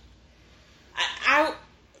massage. Have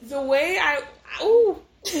you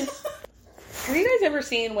guys ever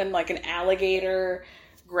seen when like an alligator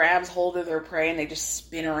grabs hold of their prey and they just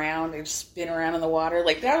spin around? They just spin around in the water.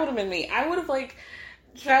 Like, that would have been me. I would have like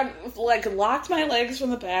tried, like, locked my legs from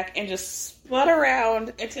the back and just spun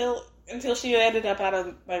around until she ended up out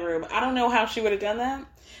of my room. I don't know how she would have done that,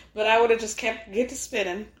 but I would have just get to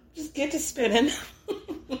spinning. Just get to spinning.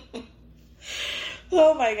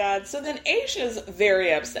 Oh my God. So then Aisha's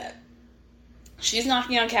very upset. She's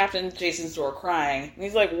knocking on Captain Jason's door crying. And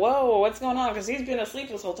he's like, whoa, what's going on? Because he's been asleep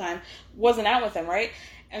this whole time. Wasn't out with him, right?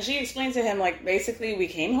 And she explains to him, like, basically, we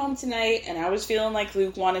came home tonight, and I was feeling like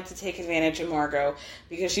Luke wanted to take advantage of Margot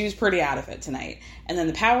because she was pretty out of it tonight. And then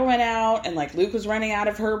the power went out, and, like, Luke was running out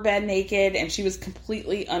of her bed naked, and she was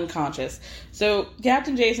completely unconscious. So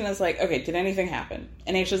Captain Jason is like, okay, did anything happen?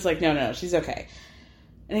 And Aisha's like, no, she's okay.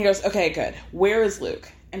 And he goes, okay, good. Where is Luke?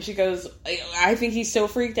 And she goes, I think he's so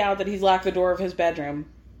freaked out that he's locked the door of his bedroom.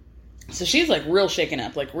 So she's like real shaken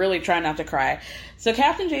up, like really trying not to cry. So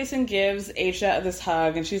Captain Jason gives Aisha this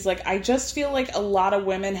hug, and she's like, I just feel like a lot of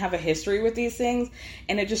women have a history with these things,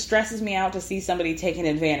 and it just stresses me out to see somebody taken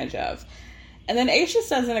advantage of. And then Aisha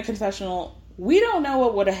says in a confessional, we don't know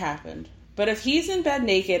what would have happened, but if he's in bed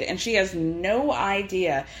naked and she has no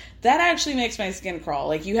idea, that actually makes my skin crawl.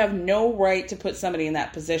 Like, you have no right to put somebody in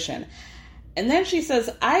that position. And then she says,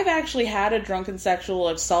 I've actually had a drunken sexual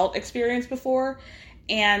assault experience before,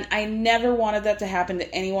 and I never wanted that to happen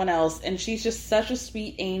to anyone else. And she's just such a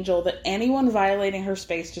sweet angel that anyone violating her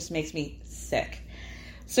space just makes me sick.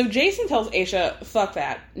 So Jason tells Aisha, fuck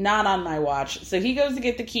that, not on my watch. So he goes to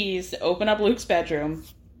get the keys to open up Luke's bedroom.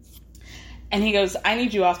 And he goes, I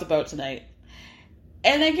need you off the boat tonight.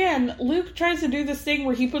 And again, Luke tries to do this thing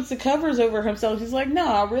where he puts the covers over himself. He's like,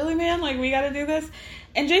 no, really, man? Like, we gotta do this?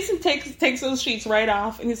 And Jason takes those sheets right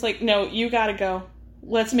off. And he's like, no, you gotta go.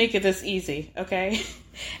 Let's make it this easy, okay?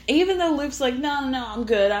 Even though Luke's like, no, I'm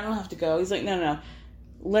good. I don't have to go. He's like, no.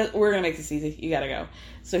 We're gonna make this easy. You gotta go.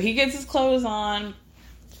 So he gets his clothes on.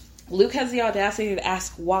 Luke has the audacity to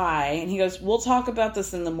ask why. And he goes, we'll talk about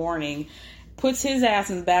this in the morning. Puts his ass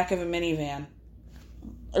in the back of a minivan.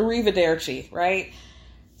 Arrivederci, right?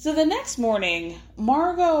 So the next morning,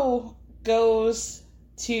 Margot goes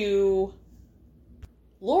to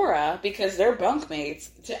Laura, because they're bunkmates,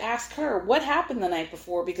 to ask her what happened the night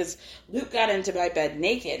before, because Luke got into my bed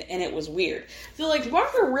naked, and it was weird. So, like,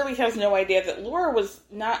 Margot really has no idea that Laura was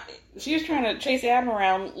not... She was trying to chase Adam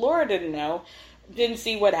around. Laura didn't know. Didn't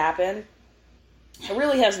see what happened.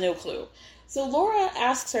 Really has no clue. So Laura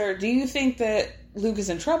asks her, do you think that Luke is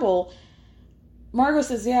in trouble? Margot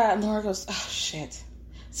says, yeah. And Laura goes, oh, shit.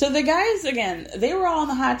 So the guys, again, they were all in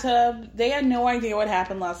the hot tub. They had no idea what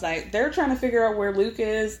happened last night. They're trying to figure out where Luke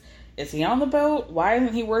is. Is he on the boat? Why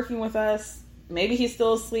isn't he working with us? Maybe he's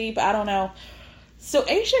still asleep. I don't know. So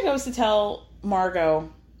Aisha goes to tell Margot.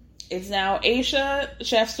 It's now Aisha,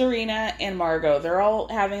 Chef Serena, and Margot. They're all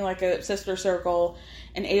having like a sister circle.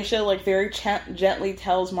 And Aisha like very gently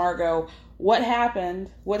tells Margot what happened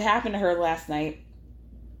to her last night.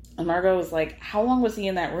 And Margot was like, how long was he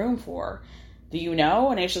in that room for? Do you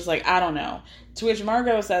know? And Aisha's like, I don't know. To which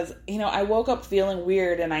Margot says, I woke up feeling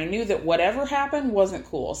weird, and I knew that whatever happened wasn't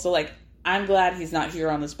cool. So, like, I'm glad he's not here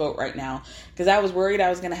on this boat right now, because I was worried I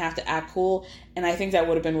was going to have to act cool, and I think that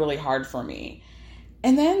would have been really hard for me.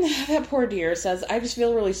 And then that poor dear says, I just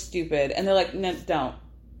feel really stupid. And they're like, no,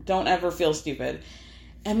 don't ever feel stupid.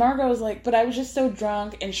 And Margot was like, but I was just so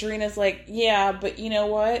drunk. And Serena's like, yeah, but you know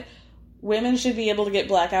what? Women should be able to get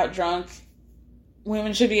blackout drunk.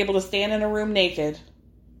 Women should be able to stand in a room naked,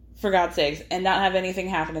 for God's sakes, and not have anything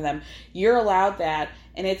happen to them. You're allowed that,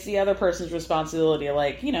 and it's the other person's responsibility to,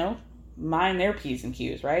 like, mind their P's and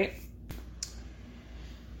Q's, right?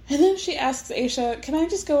 And then she asks Aisha, can I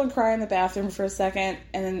just go and cry in the bathroom for a second?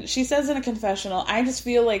 And then she says in a confessional, I just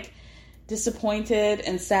feel, like, disappointed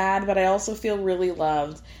and sad, but I also feel really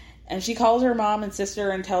loved. And she calls her mom and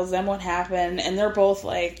sister and tells them what happened, and they're both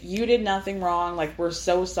like, you did nothing wrong, like, we're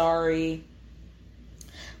so sorry.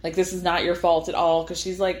 Like, this is not your fault at all, because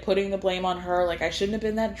she's, like, putting the blame on her, like, I shouldn't have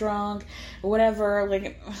been that drunk, or whatever.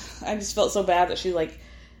 Like, I just felt so bad that she, like,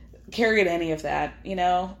 carried any of that,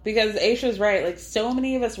 Because Aisha's right, like, so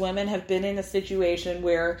many of us women have been in a situation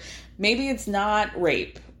where maybe it's not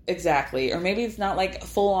rape, exactly, or maybe it's not, like,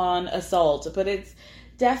 full-on assault, but it's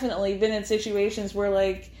definitely been in situations where,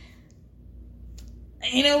 like,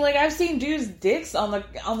 like, I've seen dudes' dicks on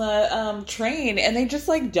the train, and they just,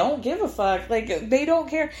 like, don't give a fuck. Like, they don't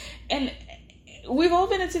care. And we've all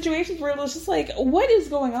been in situations where it's just like, what is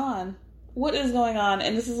going on? What is going on?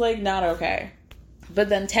 And this is, like, not okay. But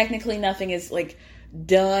then technically nothing is, like,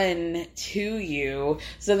 done to you.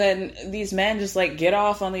 So then these men just, like, get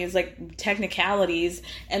off on these, like, technicalities,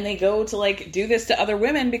 and they go to, like, do this to other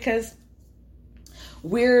women because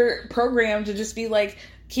we're programmed to just be, like,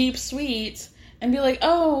 keep sweet. And be like,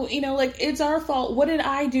 oh, like, it's our fault. What did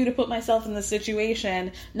I do to put myself in this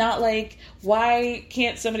situation? Not like, why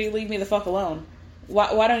can't somebody leave me the fuck alone?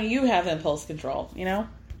 Why don't you have impulse control,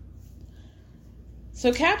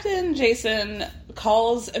 So Captain Jason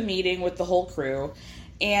calls a meeting with the whole crew.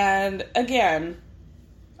 And again,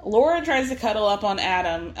 Laura tries to cuddle up on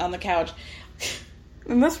Adam on the couch.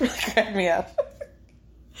 And this really cracked me up.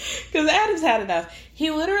 Because Adam's had enough. He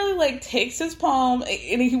literally, like, takes his palm,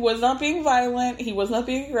 and he was not being violent. He was not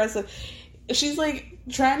being aggressive. She's like,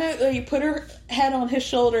 trying to, like, put her head on his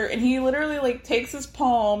shoulder, and he literally, like, takes his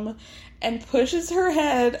palm and pushes her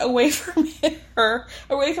head away from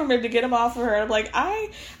him to get him off of her. And I'm like,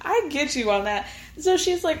 I get you on that. So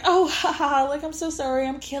she's like, oh, haha, like, I'm so sorry,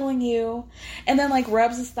 I'm killing you. And then, like,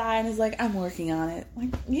 rubs his thigh and is like, I'm working on it. Like,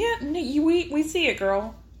 yeah, we see it,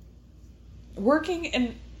 girl. Working,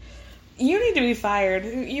 and you need to be fired.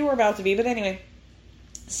 You were about to be, but anyway.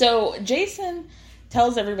 So Jason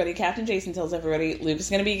tells everybody, Captain Jason tells everybody, Luke is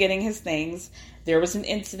going to be getting his things. There was an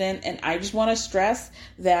incident, and I just want to stress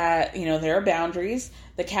that, you know, there are boundaries.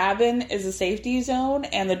 The cabin is a safety zone,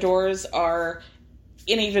 and the doors are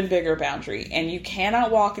an even bigger boundary. And you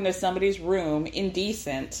cannot walk into somebody's room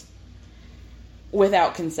indecent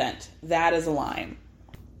without consent. That is a line.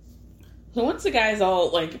 So once the guys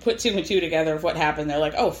all, like, put 2 and 2 together of what happened, they're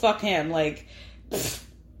like, oh, fuck him. Like, pfft.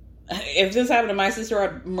 If this happened to my sister,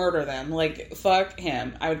 I'd murder them. Like, fuck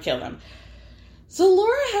him. I would kill them. So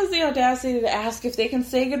Laura has the audacity to ask if they can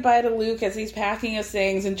say goodbye to Luke as he's packing his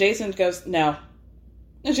things, and Jason goes, no.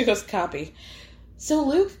 And she goes, copy. So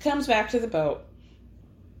Luke comes back to the boat.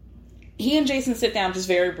 He and Jason sit down just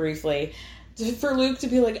very briefly for Luke to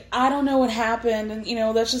be like, I don't know what happened, and, you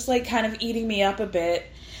know, that's just, like, kind of eating me up a bit.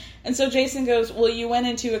 And so Jason goes, well, you went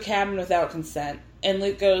into a cabin without consent. And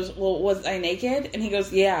Luke goes, well, was I naked? And he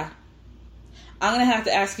goes, yeah. I'm going to have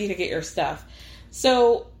to ask you to get your stuff.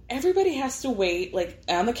 So everybody has to wait, like,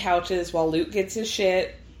 on the couches while Luke gets his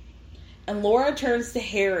shit. And Laura turns to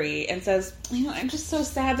Harry and says, you know, I'm just so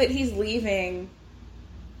sad that he's leaving.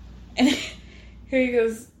 And Harry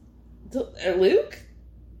goes, Luke?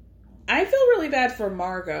 I feel really bad for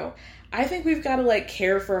Margot. I think we've got to, like,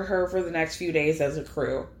 care for her for the next few days as a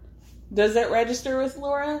crew. Does that register with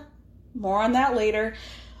Laura? More on that later.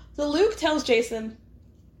 So Luke tells Jason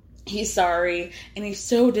he's sorry, and he's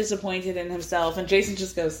so disappointed in himself, and Jason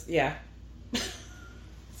just goes, yeah.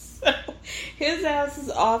 So his ass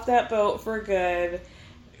is off that boat for good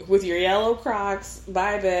with your yellow Crocs.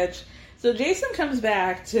 Bye, bitch. So Jason comes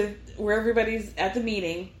back to where everybody's at the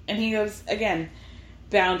meeting, and he goes, again,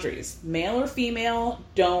 boundaries. Male or female,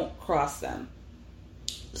 don't cross them.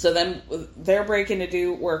 So then they're breaking to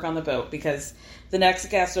do work on the boat because the next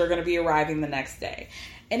guests are going to be arriving the next day.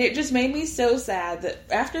 And it just made me so sad that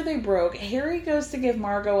after they broke, Harry goes to give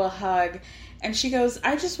Margot a hug, and she goes,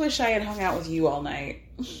 I just wish I had hung out with you all night.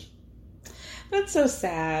 That's so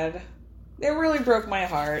sad. It really broke my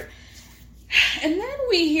heart. And then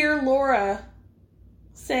we hear Laura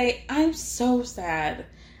say, I'm so sad.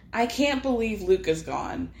 I can't believe Luke is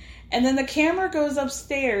gone. And then the camera goes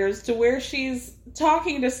upstairs to where she's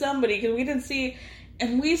talking to somebody, because we didn't see,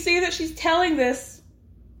 and we see that she's telling this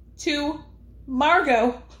to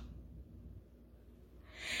Margot.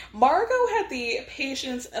 Margot had the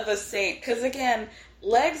patience of a saint, because again,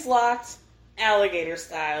 legs locked, alligator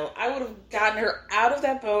style. I would have gotten her out of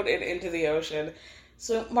that boat and into the ocean.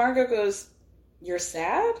 So Margot goes, you're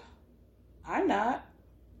sad? I'm not.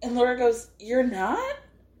 And Laura goes, you're not?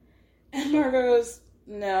 And Margot goes,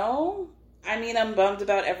 no. I mean, I'm bummed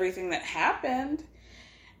about everything that happened.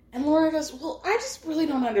 And Laura goes, well, I just really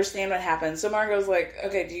don't understand what happened. So Margot's like,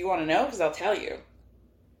 okay, do you want to know? Because I'll tell you.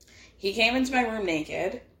 He came into my room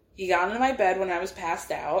naked. He got into my bed when I was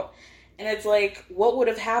passed out. And it's like, what would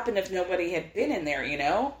have happened if nobody had been in there, you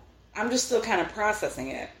know? I'm just still kind of processing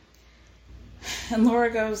it. And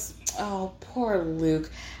Laura goes, oh, poor Luke.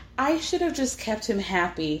 I should have just kept him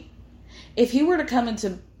happy. If he were to come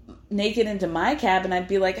naked into my cabin, I'd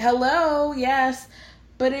be like, hello, yes.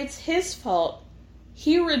 But it's his fault.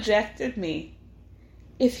 He rejected me.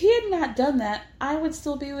 If he had not done that, I would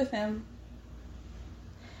still be with him.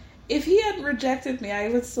 If he had rejected me, I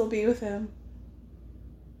would still be with him.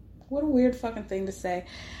 What a weird fucking thing to say.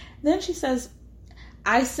 Then she says,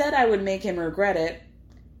 I said I would make him regret it.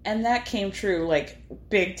 And that came true, like,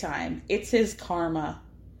 big time. It's his karma.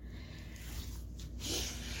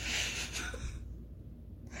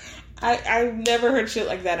 I've never heard shit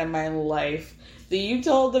like that in my life. That you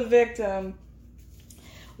told the victim,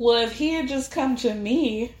 well, if he had just come to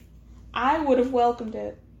me, I would have welcomed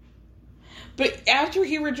it. But after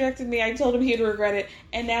he rejected me, I told him he'd regret it,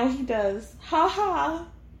 and now he does. Ha ha.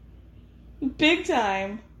 Big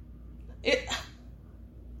time.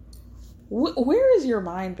 Where is your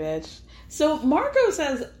mind, bitch? So Margot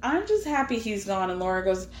says, I'm just happy he's gone, and Laura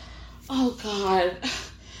goes, oh God.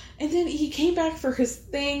 And then he came back for his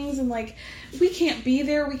things, and like, we can't be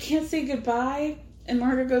there, we can't say goodbye. And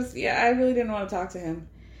Margot goes, yeah, I really didn't want to talk to him.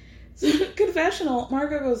 So, confessional,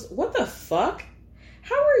 Margot goes, what the fuck?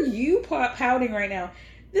 How are you pouting right now?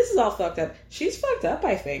 This is all fucked up. She's fucked up,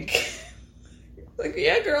 I think. Like,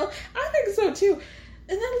 yeah, girl, I think so too.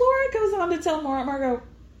 And then Laura goes on to tell Margot,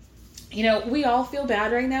 you know, we all feel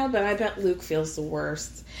bad right now, but I bet Luke feels the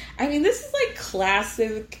worst. I mean, this is like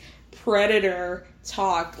classic Predator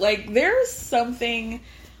talk. Like, there's something,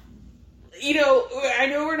 you know, I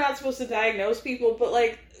know we're not supposed to diagnose people, but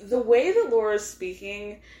like, the way that Laura's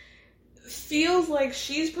speaking feels like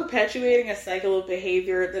she's perpetuating a cycle of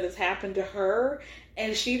behavior that has happened to her,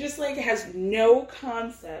 and she just like has no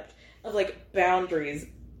concept of like boundaries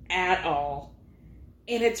at all.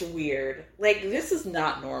 And it's weird. Like, this is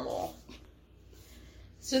not normal.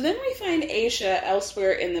 So then we find Aisha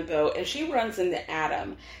elsewhere in the boat, and she runs into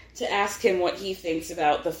Adam to ask him what he thinks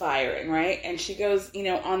about the firing, right? And she goes, you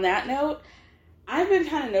know, on that note, I've been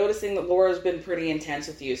kind of noticing that Laura's been pretty intense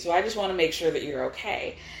with you, so I just want to make sure that you're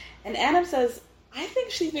okay. And Adam says, I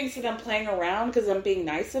think she thinks that I'm playing around because I'm being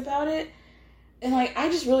nice about it. And, like, I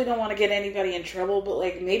just really don't want to get anybody in trouble, but,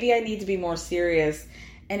 like, maybe I need to be more serious.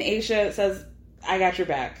 And Aisha says, I got your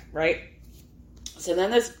back, right? So then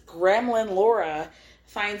this gremlin Laura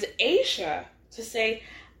finds Aisha to say,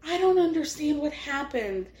 I don't understand what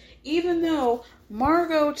happened, even though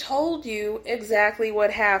Margot told you exactly what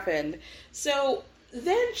happened. So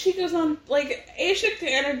then she goes on, like, Aisha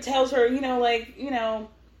kind of tells her,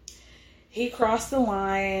 he crossed the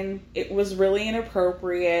line. It was really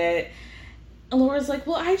inappropriate. And Laura's like,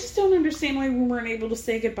 well, I just don't understand why we weren't able to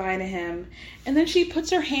say goodbye to him. And then she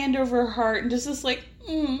puts her hand over her heart and just this, like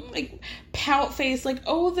pout face, like,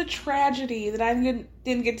 oh, the tragedy that I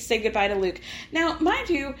didn't get to say goodbye to Luke. Now, mind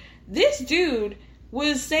you, this dude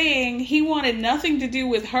was saying he wanted nothing to do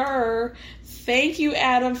with her. Thank you,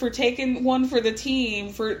 Adam, for taking one for the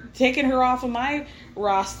team, for taking her off of my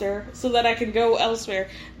roster so that I can go elsewhere.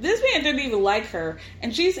 This man didn't even like her,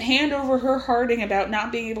 and she's hand over her hearting about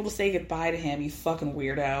not being able to say goodbye to him, you fucking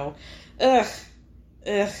weirdo. Ugh.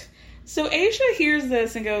 So Aisha hears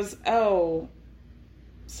this and goes, oh,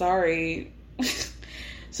 sorry.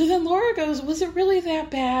 So then Laura goes, was it really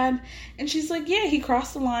that bad? And she's like, yeah, he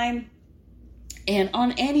crossed the line. And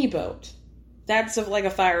on any boat, that's like a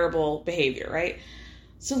fireable behavior, right?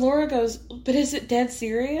 So Laura goes, but is it dead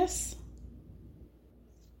serious?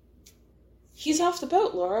 He's off the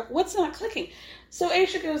boat, Laura. What's not clicking? So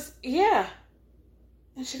Aisha goes, yeah.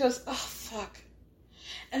 And she goes, oh, fuck.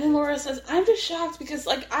 And then Laura says, I'm just shocked because,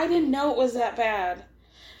 like, I didn't know it was that bad.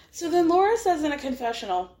 So then Laura says in a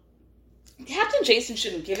confessional, Captain Jason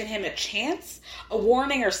should have given him a chance, a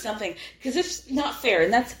warning or something, because it's not fair,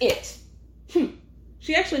 and that's it.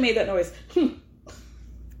 She actually made that noise. Like, who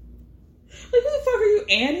the fuck are you,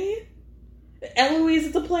 Annie? Eloise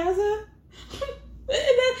at the plaza?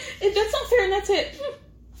 That's not fair, and that's it.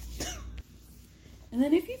 And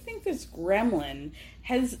then if you think this gremlin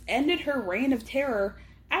has ended her reign of terror,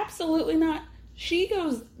 absolutely not. She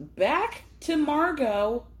goes back to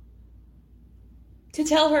Margot to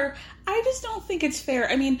tell her, I just don't think it's fair.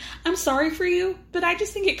 I mean, I'm sorry for you, but I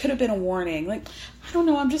just think it could have been a warning. Like, I don't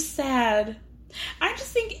know, I'm just sad. I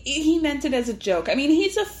just think he meant it as a joke. I mean,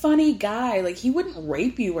 he's a funny guy. Like, he wouldn't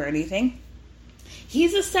rape you or anything.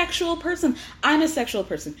 He's a sexual person. I'm a sexual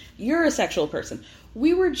person. You're a sexual person.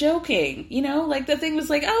 We were joking, you know? Like, the thing was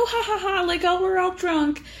like, oh, ha, ha, ha, like, oh, we're all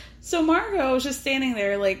drunk. So Margot was just standing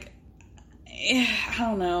there like, I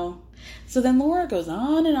don't know. So then Laura goes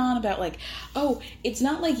on and on about like, oh, it's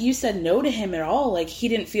not like you said no to him at all. Like, he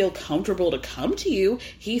didn't feel comfortable to come to you.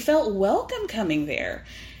 He felt welcome coming there.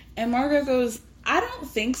 And Margot goes, I don't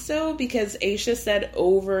think so, because Aisha said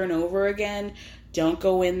over and over again, don't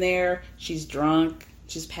go in there. She's drunk.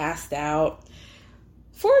 She's passed out.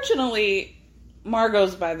 Fortunately,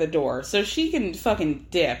 Margot's by the door, so she can fucking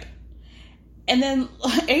dip. And then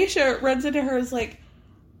Aisha runs into her and is like,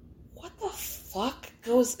 what the fuck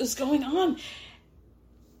is going on?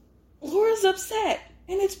 Laura's upset,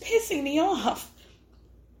 and it's pissing me off.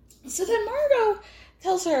 So then Margot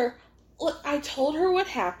tells her, look, I told her what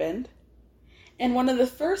happened, and one of the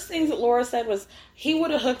first things that Laura said was, he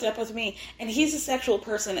would have hooked up with me, and he's a sexual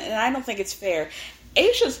person, and I don't think it's fair.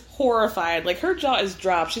 Aisha's horrified. Like, her jaw is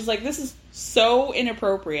dropped. She's like, this is so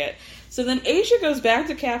inappropriate. So then Aisha goes back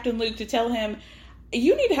to Captain Luke to tell him,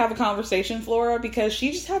 you need to have a conversation with Laura, because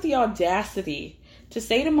she just had the audacity to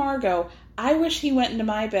say to Margot, I wish he went into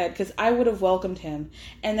my bed because I would have welcomed him.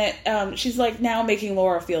 And that she's like now making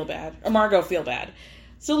Laura feel bad, or Margot feel bad.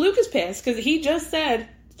 So Luke is pissed because he just said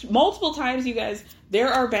multiple times, you guys, there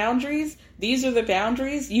are boundaries. These are the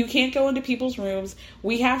boundaries. You can't go into people's rooms.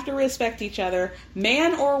 We have to respect each other.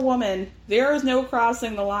 Man or woman, there is no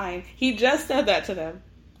crossing the line. He just said that to them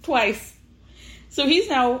twice. So he's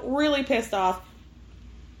now really pissed off.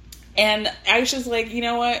 And Aisha's like, you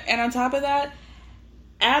know what? And on top of that,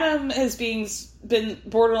 Adam has been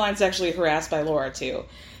borderline sexually harassed by Laura, too.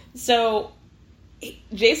 So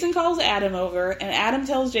Jason calls Adam over, and Adam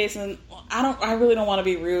tells Jason, I really don't want to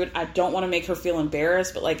be rude. I don't want to make her feel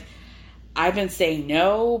embarrassed, but, like, I've been saying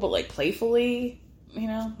no, but, like, playfully, you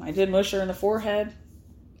know, I did mush her in the forehead,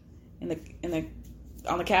 on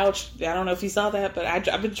the couch. I don't know if you saw that, but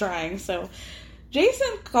I've been trying. So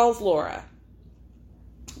Jason calls Laura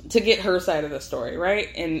to get her side of the story, right?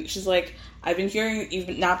 And she's like, I've been hearing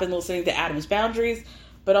you've not been listening to Adam's boundaries,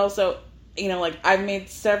 but also, you know, like, I've made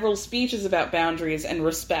several speeches about boundaries and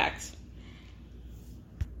respect.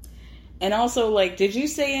 And also, like, did you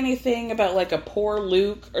say anything about, like, a poor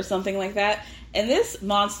Luke or something like that? And this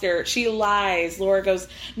monster, she lies. Laura goes,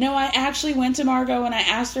 no, I actually went to Margot and I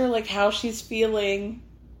asked her, like, how she's feeling.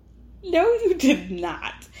 No, you did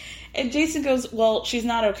not. And Jason goes, well, she's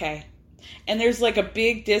not okay. And there's, like, a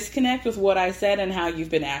big disconnect with what I said and how you've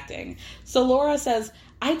been acting. So Laura says,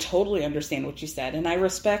 I totally understand what you said, and I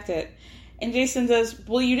respect it. And Jason says,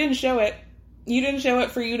 well, you didn't show it. You didn't show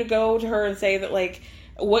it for you to go to her and say that, like,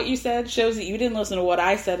 what you said shows that you didn't listen to what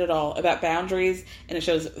I said at all about boundaries, and it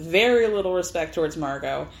shows very little respect towards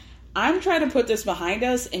Margot. I'm trying to put this behind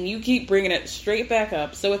us, and you keep bringing it straight back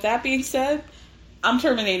up. So with that being said, I'm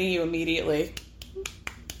terminating you immediately.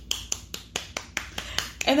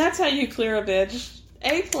 And that's how you clear a bitch.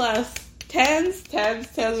 A+.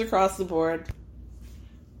 Tens across the board.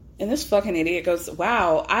 And this fucking idiot goes,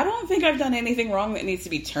 wow, I don't think I've done anything wrong that needs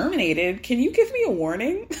to be terminated. Can you give me a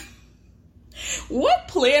warning? What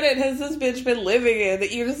planet has this bitch been living in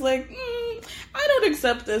that you're just like, I don't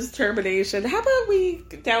accept this termination. How about we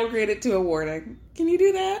downgrade it to a warning? Can you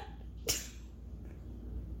do that?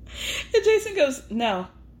 And Jason goes, no.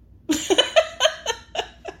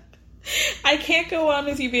 I can't go on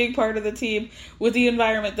with you being part of the team with the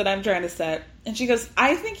environment that I'm trying to set. And she goes,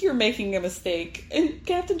 I think you're making a mistake. And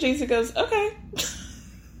Captain Jason goes, okay.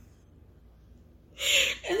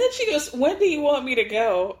 And then she goes, when do you want me to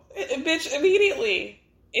go? Bitch, immediately,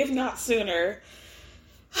 if not sooner.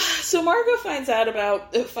 So Margot finds out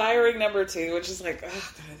about firing number 2, which is like, oh,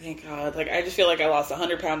 God, thank God. Like, I just feel like I lost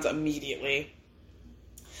 100 pounds immediately.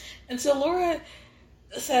 And so Laura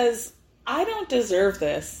says, I don't deserve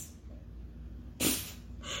this.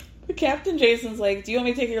 But Captain Jason's like, do you want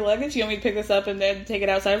me to take your luggage? Do you want me to pick this up and then take it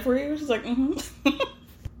outside for you? She's like,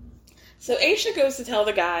 So Aisha goes to tell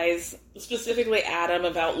the guys, specifically Adam,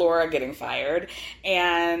 about Laura getting fired,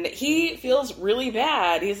 and he feels really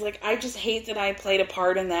bad. He's like, I just hate that I played a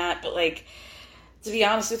part in that, but, like, to be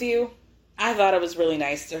honest with you, I thought I was really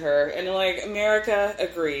nice to her. And, like, America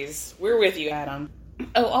agrees. We're with you, Adam.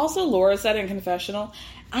 Oh, also Laura said in confessional,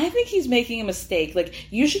 I think he's making a mistake.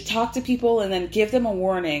 Like, you should talk to people and then give them a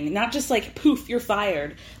warning, not just like, poof, you're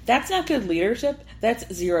fired. That's not good leadership.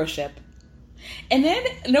 That's zero-ship. And then,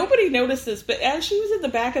 nobody noticed this, but as she was in the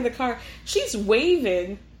back of the car, she's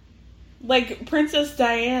waving like Princess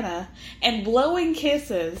Diana and blowing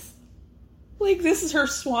kisses. Like, this is her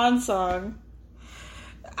swan song.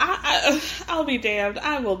 I'll be damned.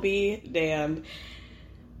 I will be damned.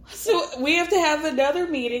 So, we have to have another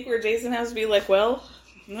meeting where Jason has to be like, well,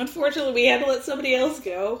 unfortunately, we had to let somebody else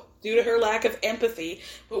go due to her lack of empathy.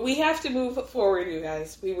 But we have to move forward, you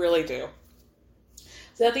guys. We really do.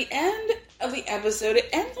 So at the end of the episode, it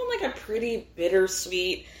ends on like a pretty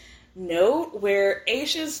bittersweet note where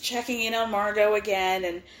Aisha's checking in on Margot again,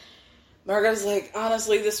 and Margot's like,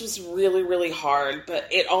 honestly, this was really, really hard, but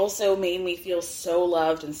it also made me feel so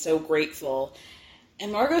loved and so grateful.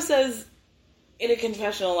 And Margot says in a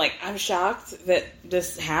confessional, like, I'm shocked that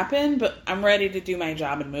this happened, but I'm ready to do my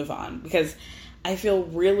job and move on because I feel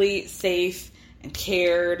really safe and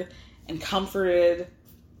cared and comforted,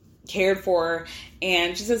 cared for.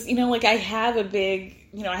 And she says, you know, like, I have a big,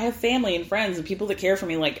 you know, I have family and friends and people that care for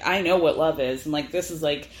me. Like, I know what love is. And, like, this is,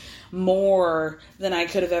 like, more than I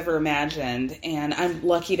could have ever imagined. And I'm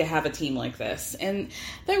lucky to have a team like this. And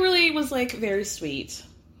that really was, like, very sweet.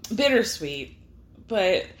 Bittersweet.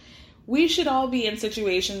 But we should all be in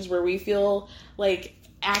situations where we feel like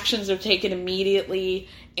actions are taken immediately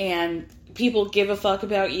and people give a fuck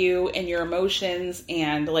about you and your emotions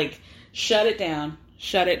and, like, shut it down.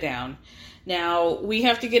 Shut it down. Now, we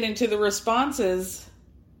have to get into the responses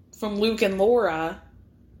from Luke and Laura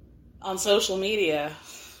on social media.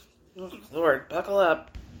 Oh, Lord, buckle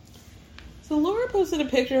up. So Laura posted a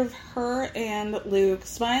picture of her and Luke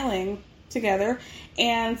smiling together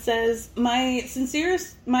and says, my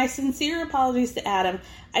sincere apologies to Adam.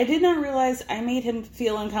 I did not realize I made him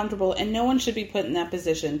feel uncomfortable and no one should be put in that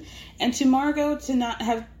position. And to Margot to not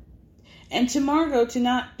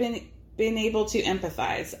been able to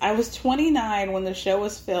empathize. I was 29 when the show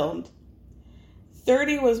was filmed.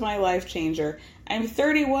 30 was my life changer. I'm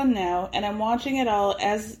 31 now, and I'm watching it all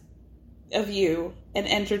as of you, an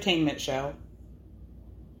entertainment show.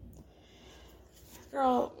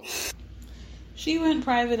 Girl, she went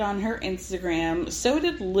private on her Instagram. So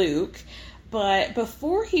did Luke. But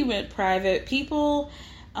before he went private, people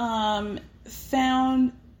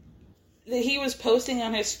found that he was posting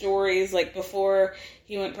on his stories, like, before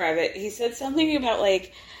he went private. He said something about,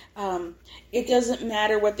 like, it doesn't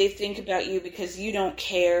matter what they think about you because you don't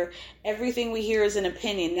care. Everything we hear is an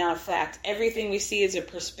opinion, not a fact. Everything we see is a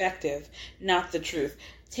perspective, not the truth.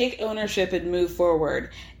 Take ownership and move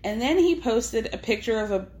forward. And then he posted a picture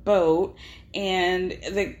of a boat, and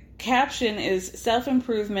the caption is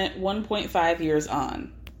self-improvement 1.5 years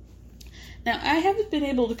on. Now, I haven't been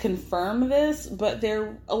able to confirm this, but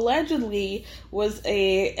there allegedly was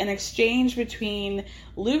an exchange between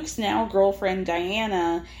Luke's now girlfriend,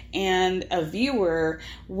 Diana, and a viewer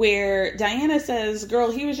where Diana says, girl,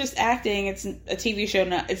 he was just acting. It's a TV show.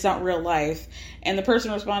 It's not real life. And the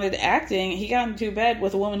person responded, acting? He got into bed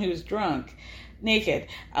with a woman who was drunk, naked.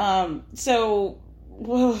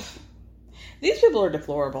 These people are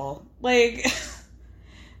deplorable. Like,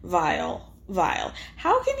 vile.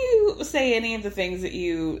 How can you say any of the things that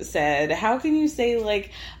you said? How can you say,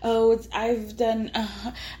 like, oh, I've done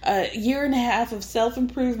a year and a half of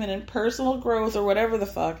self-improvement and personal growth or whatever the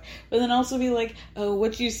fuck, but then also be like, oh,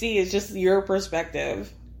 what you see is just your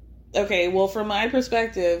perspective. Okay, well, from my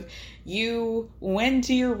perspective, you went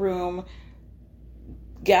to your room,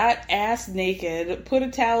 got ass naked, put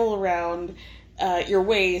a towel around your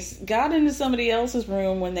waist, got into somebody else's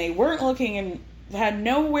room when they weren't looking and had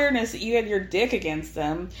no awareness that you had your dick against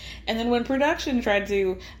them, and then when production tried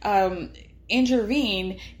to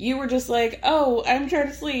intervene, you were just like, oh, I'm trying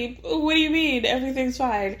to sleep. What do you mean? Everything's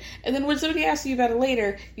fine. And then when somebody asked you about it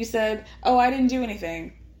later, you said, oh, I didn't do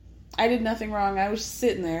anything. I did nothing wrong. I was just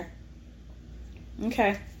sitting there.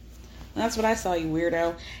 Okay. That's what I saw, you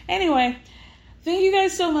weirdo. Anyway, thank you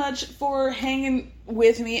guys so much for hanging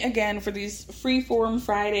with me again for these Freeform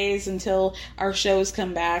Fridays until our shows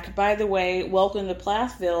come back. By the way, Welcome to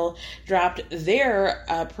Plathville dropped their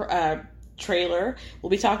trailer. We'll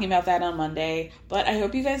be talking about that on Monday. But I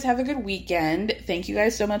hope you guys have a good weekend. Thank you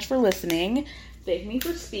guys so much for listening. Thank me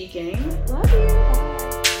for speaking. Love you.